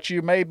Mercury. Now, what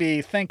you may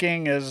be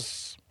thinking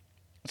is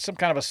some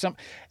kind of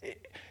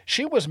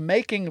she was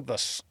making the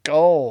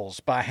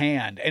skulls by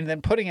hand and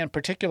then putting in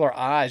particular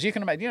eyes. You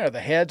can imagine,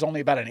 the head's only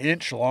about an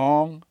inch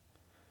long.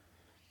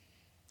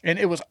 And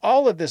it was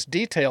all of this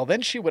detail. Then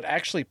she would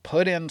actually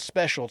put in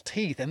special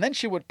teeth. And then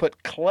she would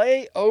put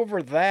clay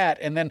over that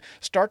and then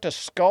start to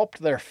sculpt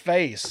their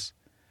face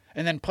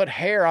and then put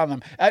hair on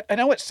them. I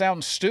know it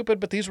sounds stupid,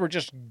 but these were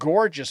just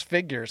gorgeous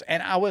figures.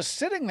 And I was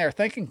sitting there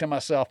thinking to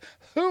myself,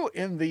 who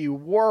in the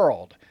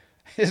world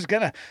is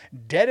going to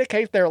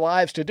dedicate their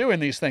lives to doing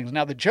these things.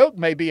 Now, the joke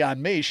may be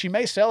on me. She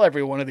may sell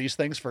every one of these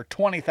things for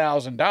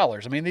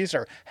 $20,000. I mean, these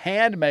are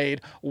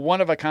handmade,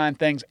 one-of-a-kind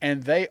things,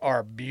 and they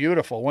are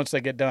beautiful once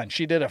they get done.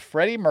 She did a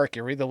Freddie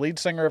Mercury, the lead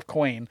singer of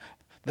Queen.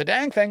 The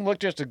dang thing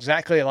looked just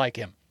exactly like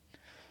him.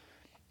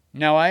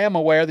 Now, I am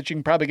aware that you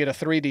can probably get a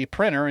 3D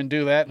printer and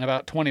do that in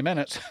about 20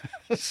 minutes.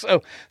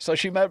 so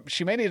she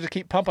may need to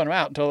keep pumping them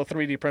out until the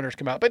 3D printers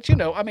come out. But,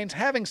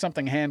 having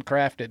something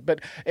handcrafted. But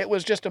it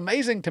was just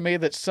amazing to me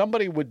that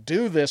somebody would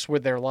do this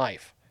with their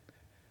life,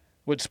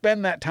 would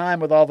spend that time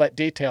with all that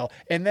detail.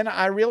 And then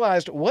I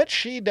realized what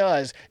she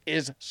does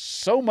is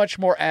so much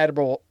more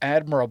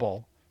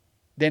admirable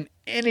than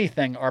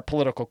anything our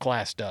political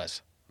class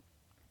does.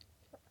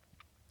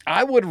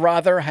 I would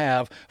rather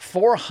have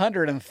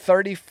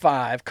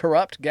 435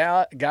 corrupt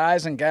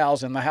guys and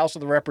gals in the House of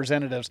the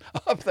Representatives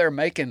up there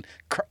making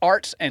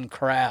arts and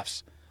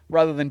crafts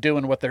rather than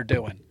doing what they're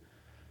doing.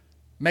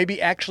 Maybe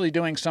actually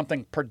doing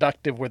something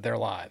productive with their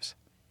lives.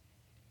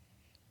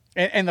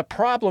 And the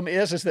problem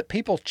is that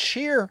people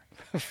cheer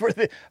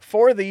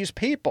for these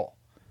people.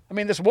 I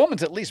mean, this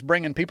woman's at least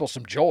bringing people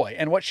some joy.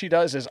 And what she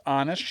does is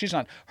honest. She's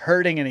not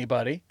hurting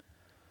anybody.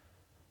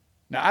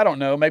 Now, I don't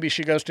know. Maybe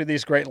she goes to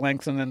these great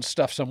lengths and then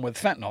stuffs them with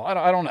fentanyl.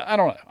 I don't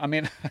know. I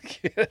mean,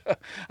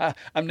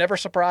 I'm never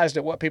surprised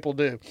at what people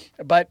do.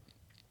 But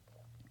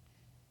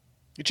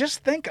just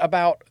think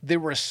about the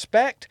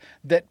respect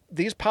that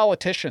these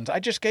politicians,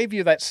 I just gave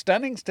you that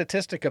stunning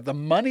statistic of the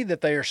money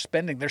that they are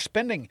spending. They're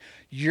spending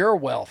your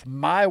wealth,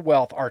 my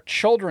wealth, our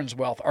children's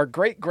wealth, our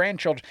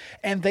great-grandchildren,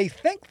 and they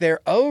think they're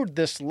owed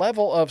this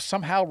level of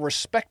somehow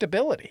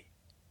respectability,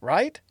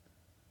 right?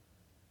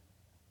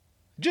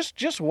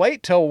 Just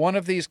wait till one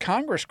of these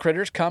Congress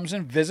critters comes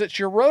and visits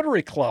your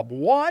Rotary Club.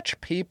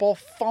 Watch people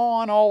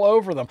fawn all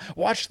over them.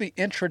 Watch the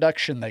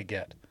introduction they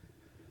get.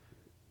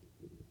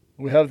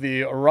 We have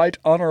the Right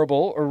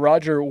Honorable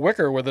Roger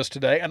Wicker with us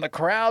today, and the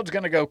crowd's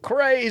going to go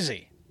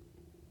crazy.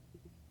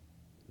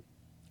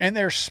 And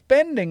they're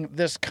spending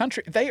this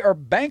country. They are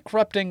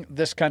bankrupting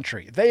this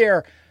country. They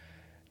are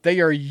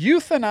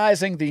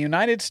euthanizing the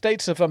United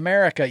States of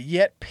America,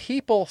 yet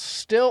people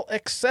still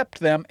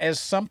accept them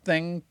as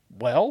something,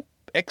 well,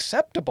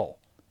 acceptable.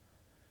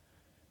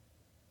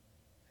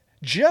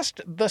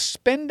 Just the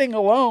spending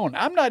alone.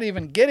 I'm not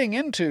even getting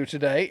into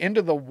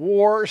the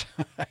wars,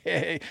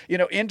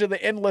 into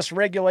the endless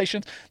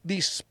regulations. The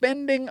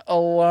spending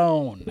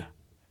alone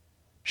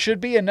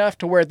should be enough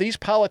to where these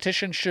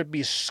politicians should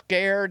be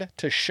scared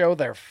to show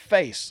their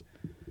face.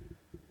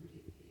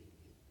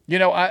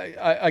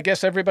 I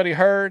guess everybody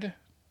heard.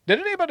 Did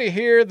anybody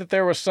hear that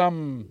there was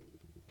some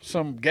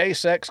gay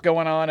sex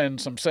going on in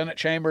some Senate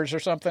chambers or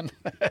something?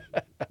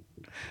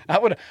 I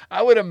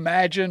would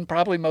imagine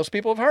probably most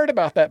people have heard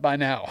about that by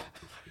now.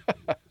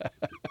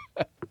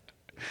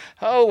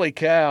 Holy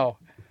cow.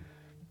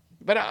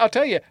 But I'll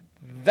tell you,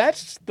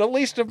 that's the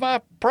least of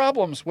my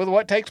problems with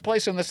what takes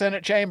place in the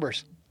Senate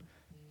chambers.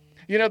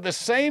 The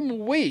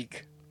same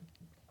week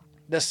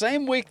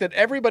that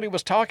everybody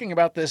was talking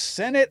about this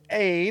Senate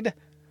aide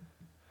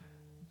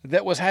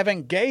that was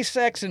having gay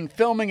sex and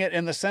filming it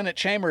in the Senate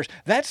chambers,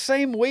 that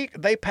same week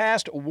they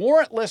passed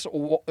warrantless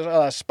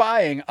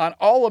spying on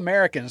all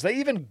Americans. They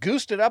even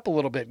goosed it up a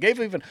little bit, gave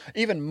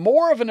even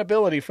more of an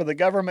ability for the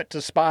government to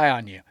spy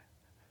on you.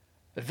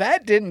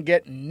 That didn't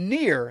get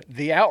near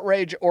the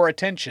outrage or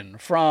attention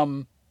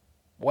from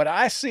what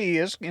I see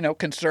is,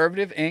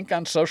 conservative ink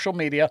on social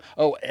media.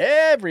 Oh,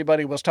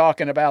 everybody was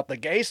talking about the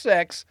gay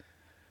sex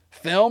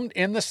filmed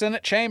in the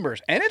Senate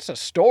chambers. And it's a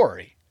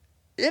story.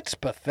 It's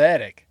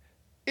pathetic.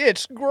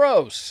 It's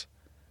gross.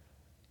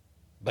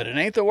 But it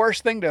ain't the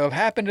worst thing to have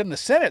happened in the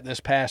Senate this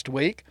past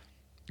week.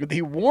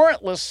 The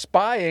warrantless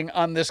spying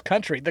on this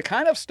country, the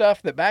kind of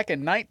stuff that back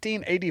in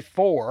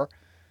 1984,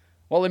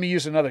 well, let me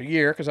use another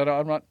year because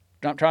I'm not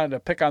trying to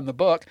pick on the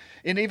book.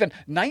 In even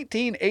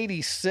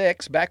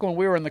 1986, back when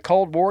we were in the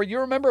Cold War, you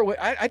remember,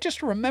 I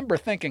just remember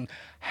thinking,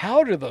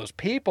 how do those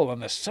people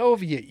in the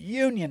Soviet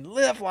Union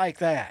live like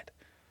that?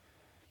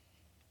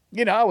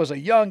 I was a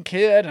young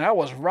kid and I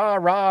was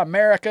rah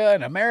America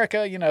and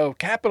America,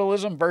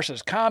 capitalism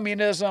versus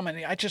communism.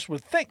 And I just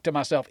would think to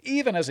myself,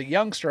 even as a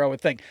youngster, I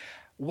would think,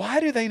 why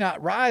do they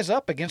not rise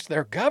up against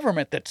their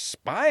government that's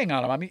spying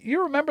on them? I mean,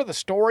 you remember the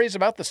stories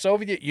about the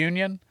Soviet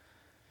Union?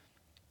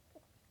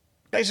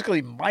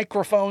 Basically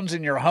microphones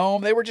in your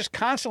home. They were just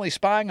constantly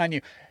spying on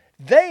you.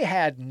 They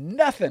had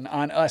nothing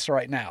on us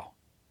right now.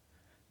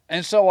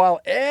 And so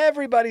while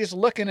everybody's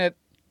looking at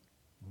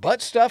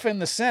butt stuff in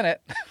the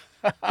Senate,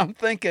 I'm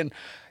thinking,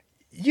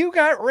 you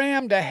got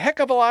rammed a heck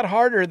of a lot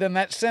harder than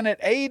that Senate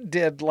aide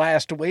did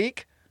last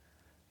week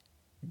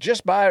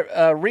just by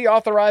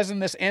reauthorizing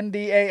this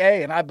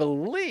NDAA. And I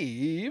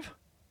believe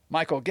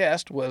Michael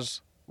Guest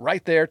was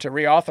right there to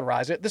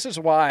reauthorize it. This is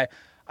why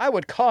I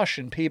would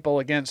caution people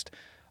against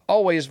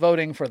always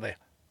voting for the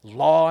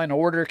law and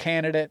order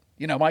candidate.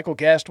 Michael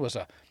Guest was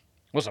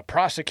a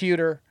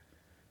prosecutor.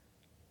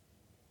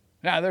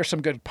 Now, there's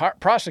some good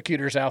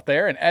prosecutors out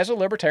there, and as a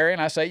libertarian,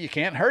 I say you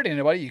can't hurt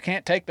anybody, you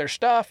can't take their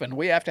stuff, and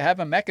we have to have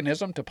a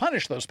mechanism to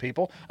punish those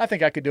people. I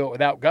think I could do it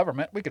without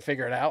government. We could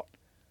figure it out.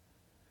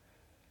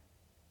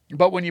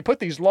 But when you put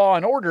these law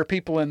and order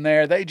people in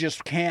there, they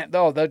just can't,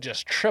 though. They'll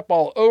just trip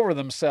all over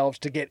themselves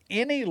to get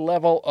any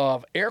level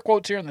of, air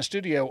quotes here in the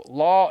studio,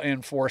 law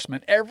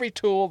enforcement, every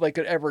tool they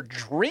could ever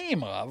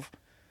dream of.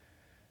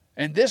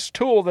 And this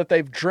tool that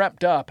they've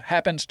dreamt up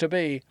happens to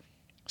be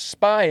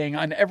spying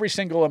on every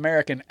single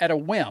American at a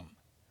whim.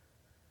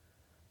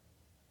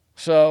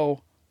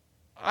 So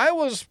I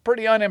was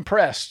pretty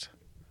unimpressed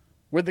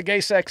with the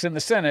gay sex in the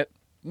Senate,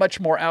 much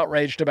more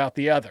outraged about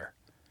the other.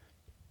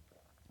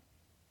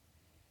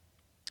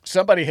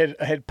 Somebody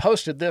had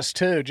posted this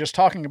too, just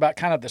talking about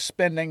kind of the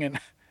spending and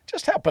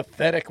just how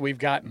pathetic we've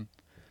gotten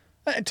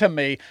to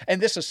me.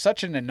 And this is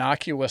such an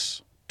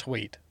innocuous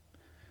tweet.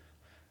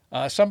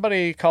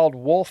 Somebody called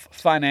Wolf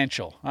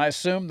Financial. I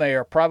assume they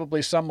are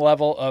probably some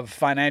level of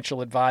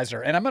financial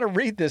advisor. And I'm going to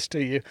read this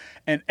to you,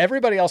 and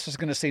everybody else is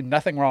going to see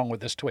nothing wrong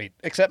with this tweet,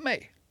 except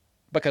me,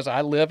 because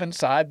I live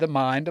inside the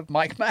mind of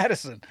Mike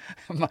Madison.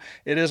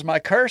 It is my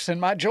curse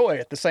and my joy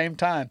at the same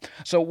time.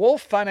 So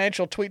Wolf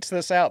Financial tweets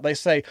this out. They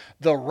say,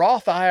 the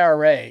Roth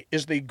IRA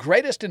is the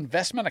greatest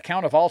investment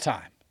account of all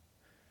time.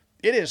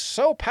 It is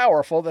so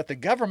powerful that the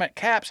government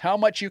caps how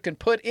much you can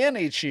put in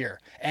each year,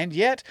 and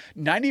yet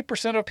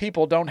 90% of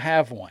people don't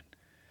have one.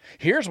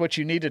 Here's what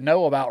you need to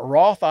know about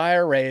Roth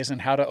IRAs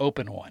and how to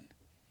open one.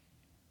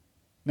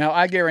 Now,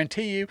 I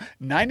guarantee you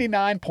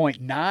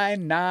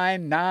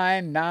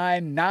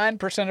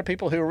 99.99999% of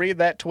people who read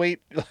that tweet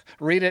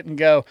read it and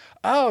go,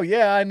 oh,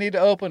 yeah, I need to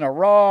open a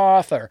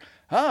Roth, or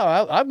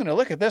oh, I'm going to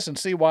look at this and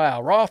see why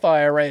a Roth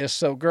IRA is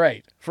so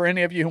great. For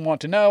any of you who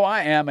want to know,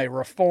 I am a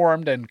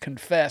reformed and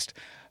confessed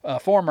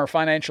former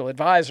financial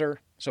advisor,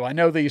 so I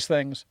know these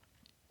things.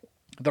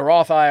 The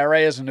Roth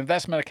IRA is an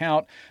investment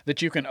account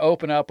that you can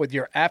open up with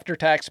your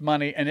after-tax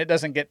money, and it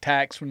doesn't get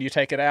taxed when you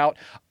take it out.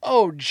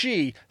 Oh,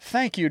 gee,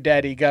 thank you,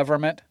 Daddy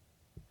Government.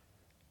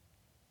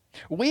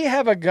 We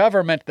have a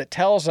government that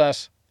tells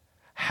us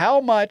how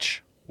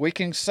much we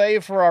can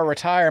save for our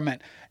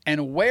retirement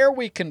and where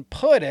we can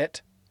put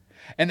it.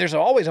 And there's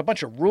always a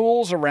bunch of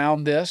rules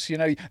around this. You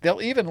know,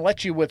 they'll even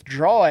let you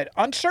withdraw it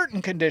on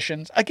certain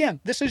conditions.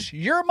 Again, this is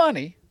your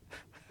money.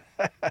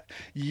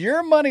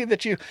 Your money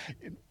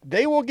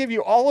they will give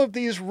you all of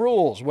these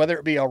rules, whether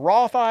it be a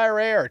Roth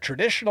IRA or a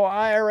traditional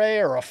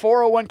IRA or a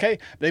 401k,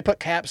 they put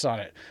caps on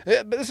it.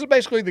 But this is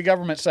basically the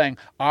government saying,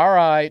 all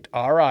right,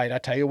 I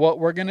tell you what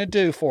we're going to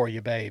do for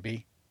you,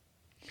 baby.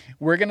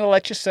 We're going to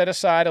let you set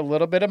aside a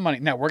little bit of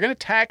money. Now, we're going to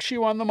tax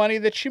you on the money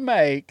that you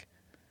make,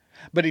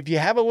 but if you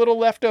have a little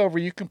left over,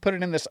 you can put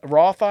it in this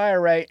Roth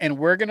IRA, and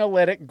we're going to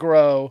let it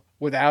grow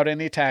without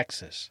any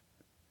taxes.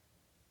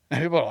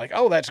 And people are like,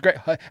 oh, that's great.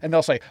 And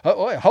they'll say,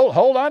 oh,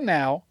 hold on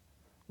now.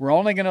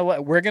 We're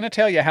going to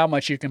tell you how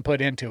much you can put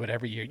into it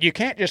every year. You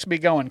can't just be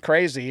going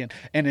crazy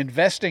and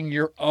investing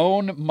your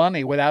own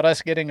money without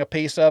us getting a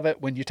piece of it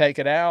when you take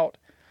it out.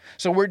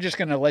 So we're just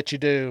going to let you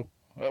do,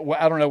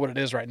 I don't know what it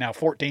is right now,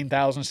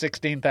 14,000,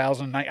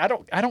 16,000. I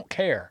don't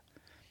care.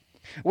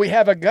 We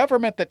have a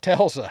government that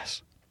tells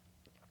us,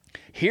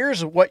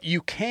 here's what you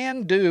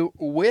can do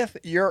with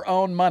your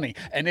own money.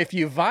 And if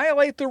you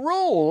violate the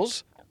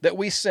rules that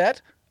we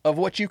set of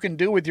what you can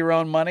do with your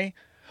own money,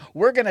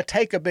 we're going to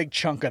take a big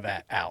chunk of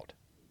that out.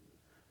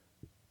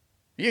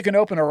 You can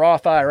open a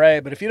Roth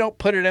IRA, but if you don't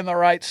put it in the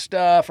right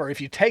stuff, or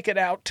if you take it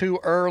out too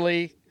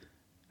early,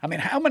 I mean,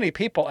 how many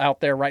people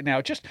out there right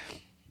now, just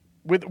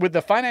with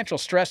the financial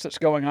stress that's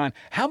going on,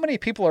 how many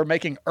people are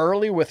making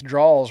early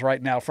withdrawals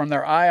right now from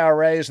their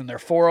IRAs and their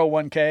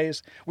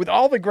 401ks with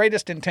all the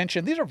greatest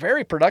intention? These are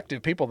very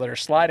productive people that are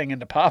sliding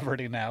into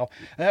poverty now.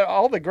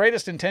 All the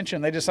greatest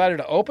intention, they decided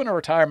to open a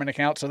retirement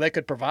account so they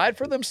could provide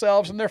for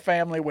themselves and their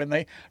family when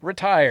they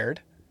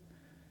retired.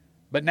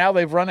 But now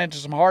they've run into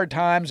some hard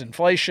times,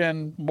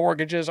 inflation,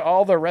 mortgages,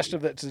 all the rest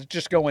of it is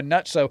just going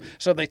nuts. So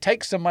they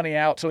take some money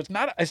out. So it's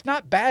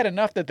not bad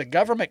enough that the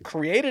government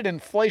created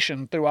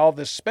inflation through all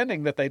this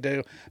spending that they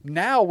do.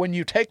 Now, when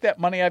you take that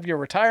money out of your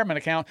retirement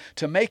account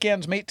to make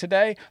ends meet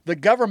today, the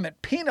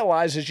government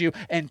penalizes you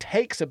and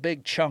takes a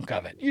big chunk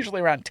of it, usually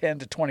around 10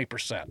 to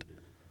 20%.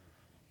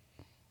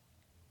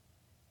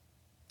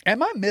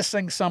 Am I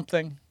missing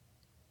something?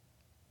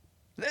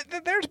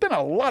 There's been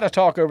a lot of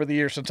talk over the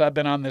years since I've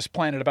been on this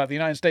planet about the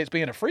United States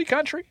being a free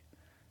country.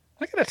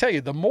 I got to tell you,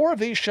 the more of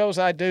these shows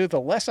I do, the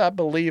less I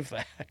believe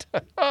that.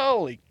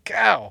 Holy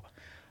cow.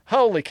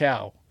 Holy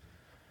cow.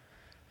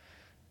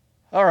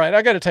 All right,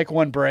 I got to take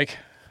one break.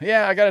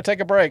 Yeah, I got to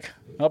take a break.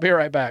 I'll be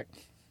right back.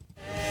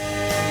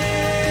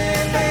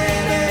 Hey,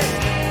 baby,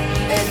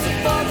 it's the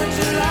 4th of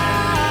July.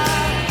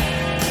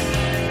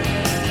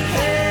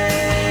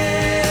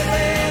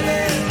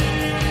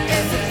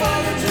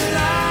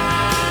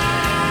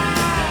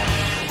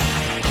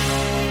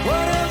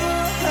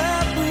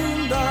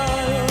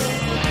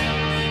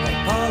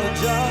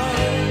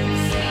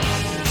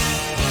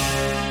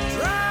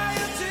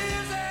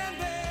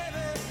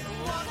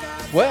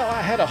 Well,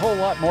 I had a whole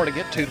lot more to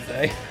get to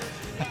today.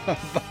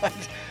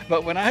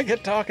 But when I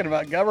get talking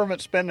about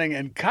government spending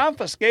and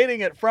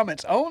confiscating it from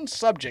its own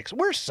subjects,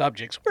 we're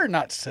subjects, we're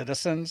not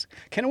citizens.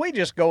 Can we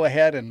just go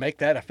ahead and make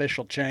that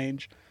official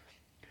change?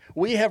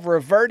 We have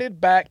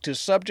reverted back to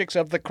subjects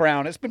of the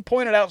crown. It's been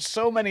pointed out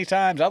so many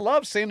times. I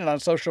love seeing it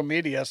on social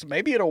media, so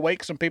maybe it'll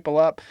wake some people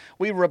up.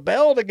 We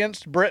rebelled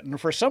against Britain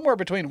for somewhere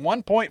between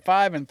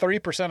 1.5 and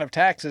 3% of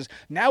taxes.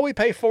 Now we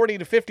pay 40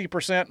 to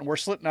 50% and we're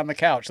sitting on the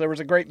couch. There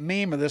was a great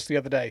meme of this the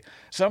other day.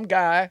 Some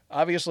guy,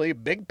 obviously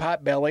big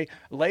pot belly,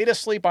 laid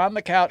asleep on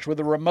the couch with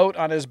a remote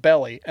on his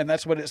belly, and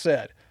that's what it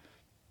said.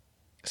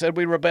 It said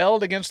we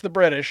rebelled against the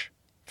British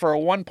for a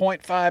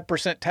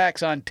 1.5%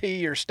 tax on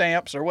tea or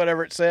stamps or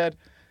whatever it said.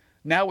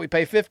 Now we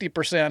pay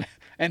 50%,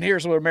 and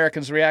here's what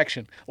Americans'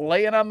 reaction.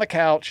 Laying on the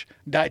couch,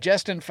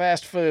 digesting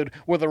fast food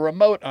with a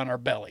remote on our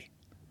belly.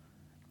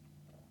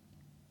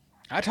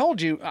 I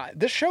told you,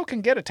 this show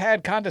can get a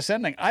tad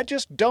condescending. I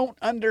just don't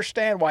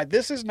understand why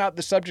this is not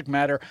the subject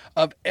matter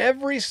of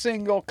every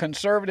single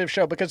conservative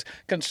show, because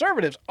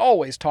conservatives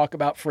always talk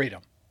about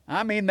freedom.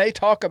 I mean, they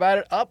talk about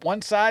it up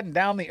one side and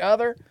down the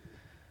other,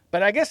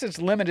 but I guess it's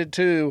limited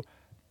to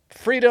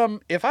freedom.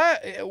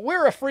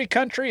 We're a free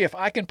country if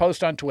I can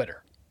post on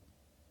Twitter.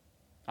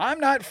 I'm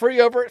not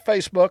free over at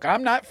Facebook.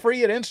 I'm not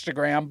free at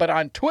Instagram, but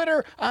on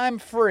Twitter, I'm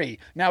free.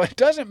 Now, it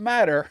doesn't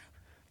matter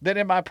that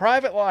in my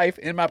private life,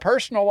 in my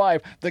personal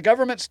life, the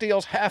government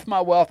steals half my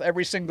wealth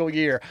every single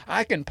year.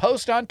 I can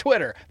post on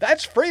Twitter.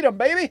 That's freedom,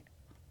 baby.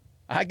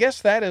 I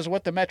guess that is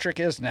what the metric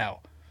is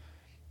now.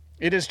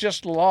 It is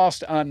just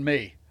lost on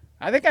me.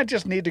 I think I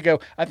just need to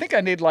go. I think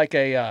I need like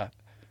a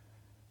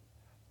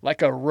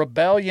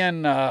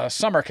rebellion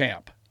summer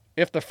camp.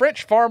 If the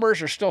French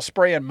farmers are still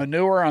spraying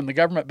manure on the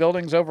government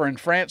buildings over in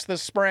France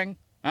this spring,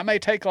 I may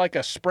take like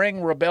a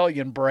spring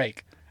rebellion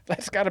break.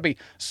 That's got to be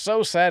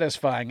so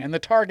satisfying, and the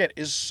target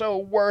is so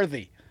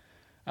worthy.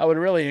 I would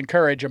really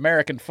encourage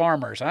American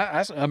farmers.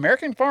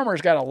 American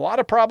farmers got a lot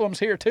of problems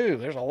here, too.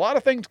 There's a lot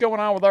of things going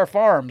on with our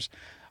farms.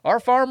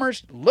 Our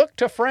farmers look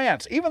to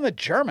France, even the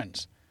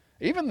Germans,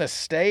 even the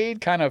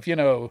staid kind of,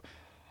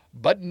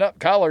 button-up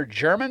collar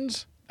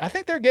Germans. I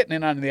think they're getting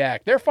in on the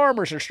act. Their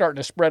farmers are starting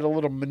to spread a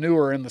little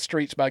manure in the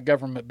streets by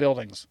government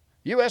buildings.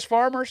 U.S.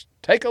 farmers,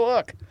 take a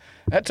look.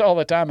 That's all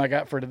the time I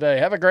got for today.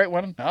 Have a great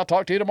one. I'll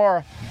talk to you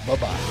tomorrow.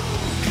 Bye-bye.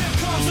 Here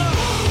comes the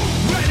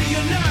ready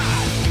or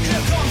not.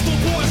 Here comes the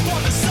boys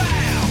for the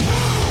sound.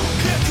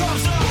 Here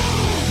comes the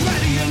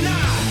ready or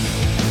not.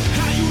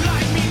 How you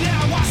like me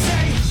now? I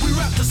say we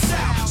rep the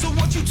South. So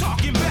what you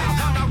talking about?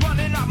 I'm not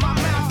running out my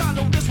mouth. I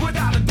know this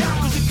without a doubt.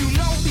 Cause if you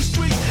know these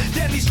streets,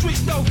 then these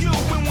streets know you.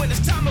 And when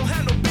it's time to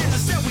handle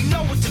business, then we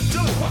know what to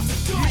do.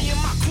 Me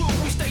and my crew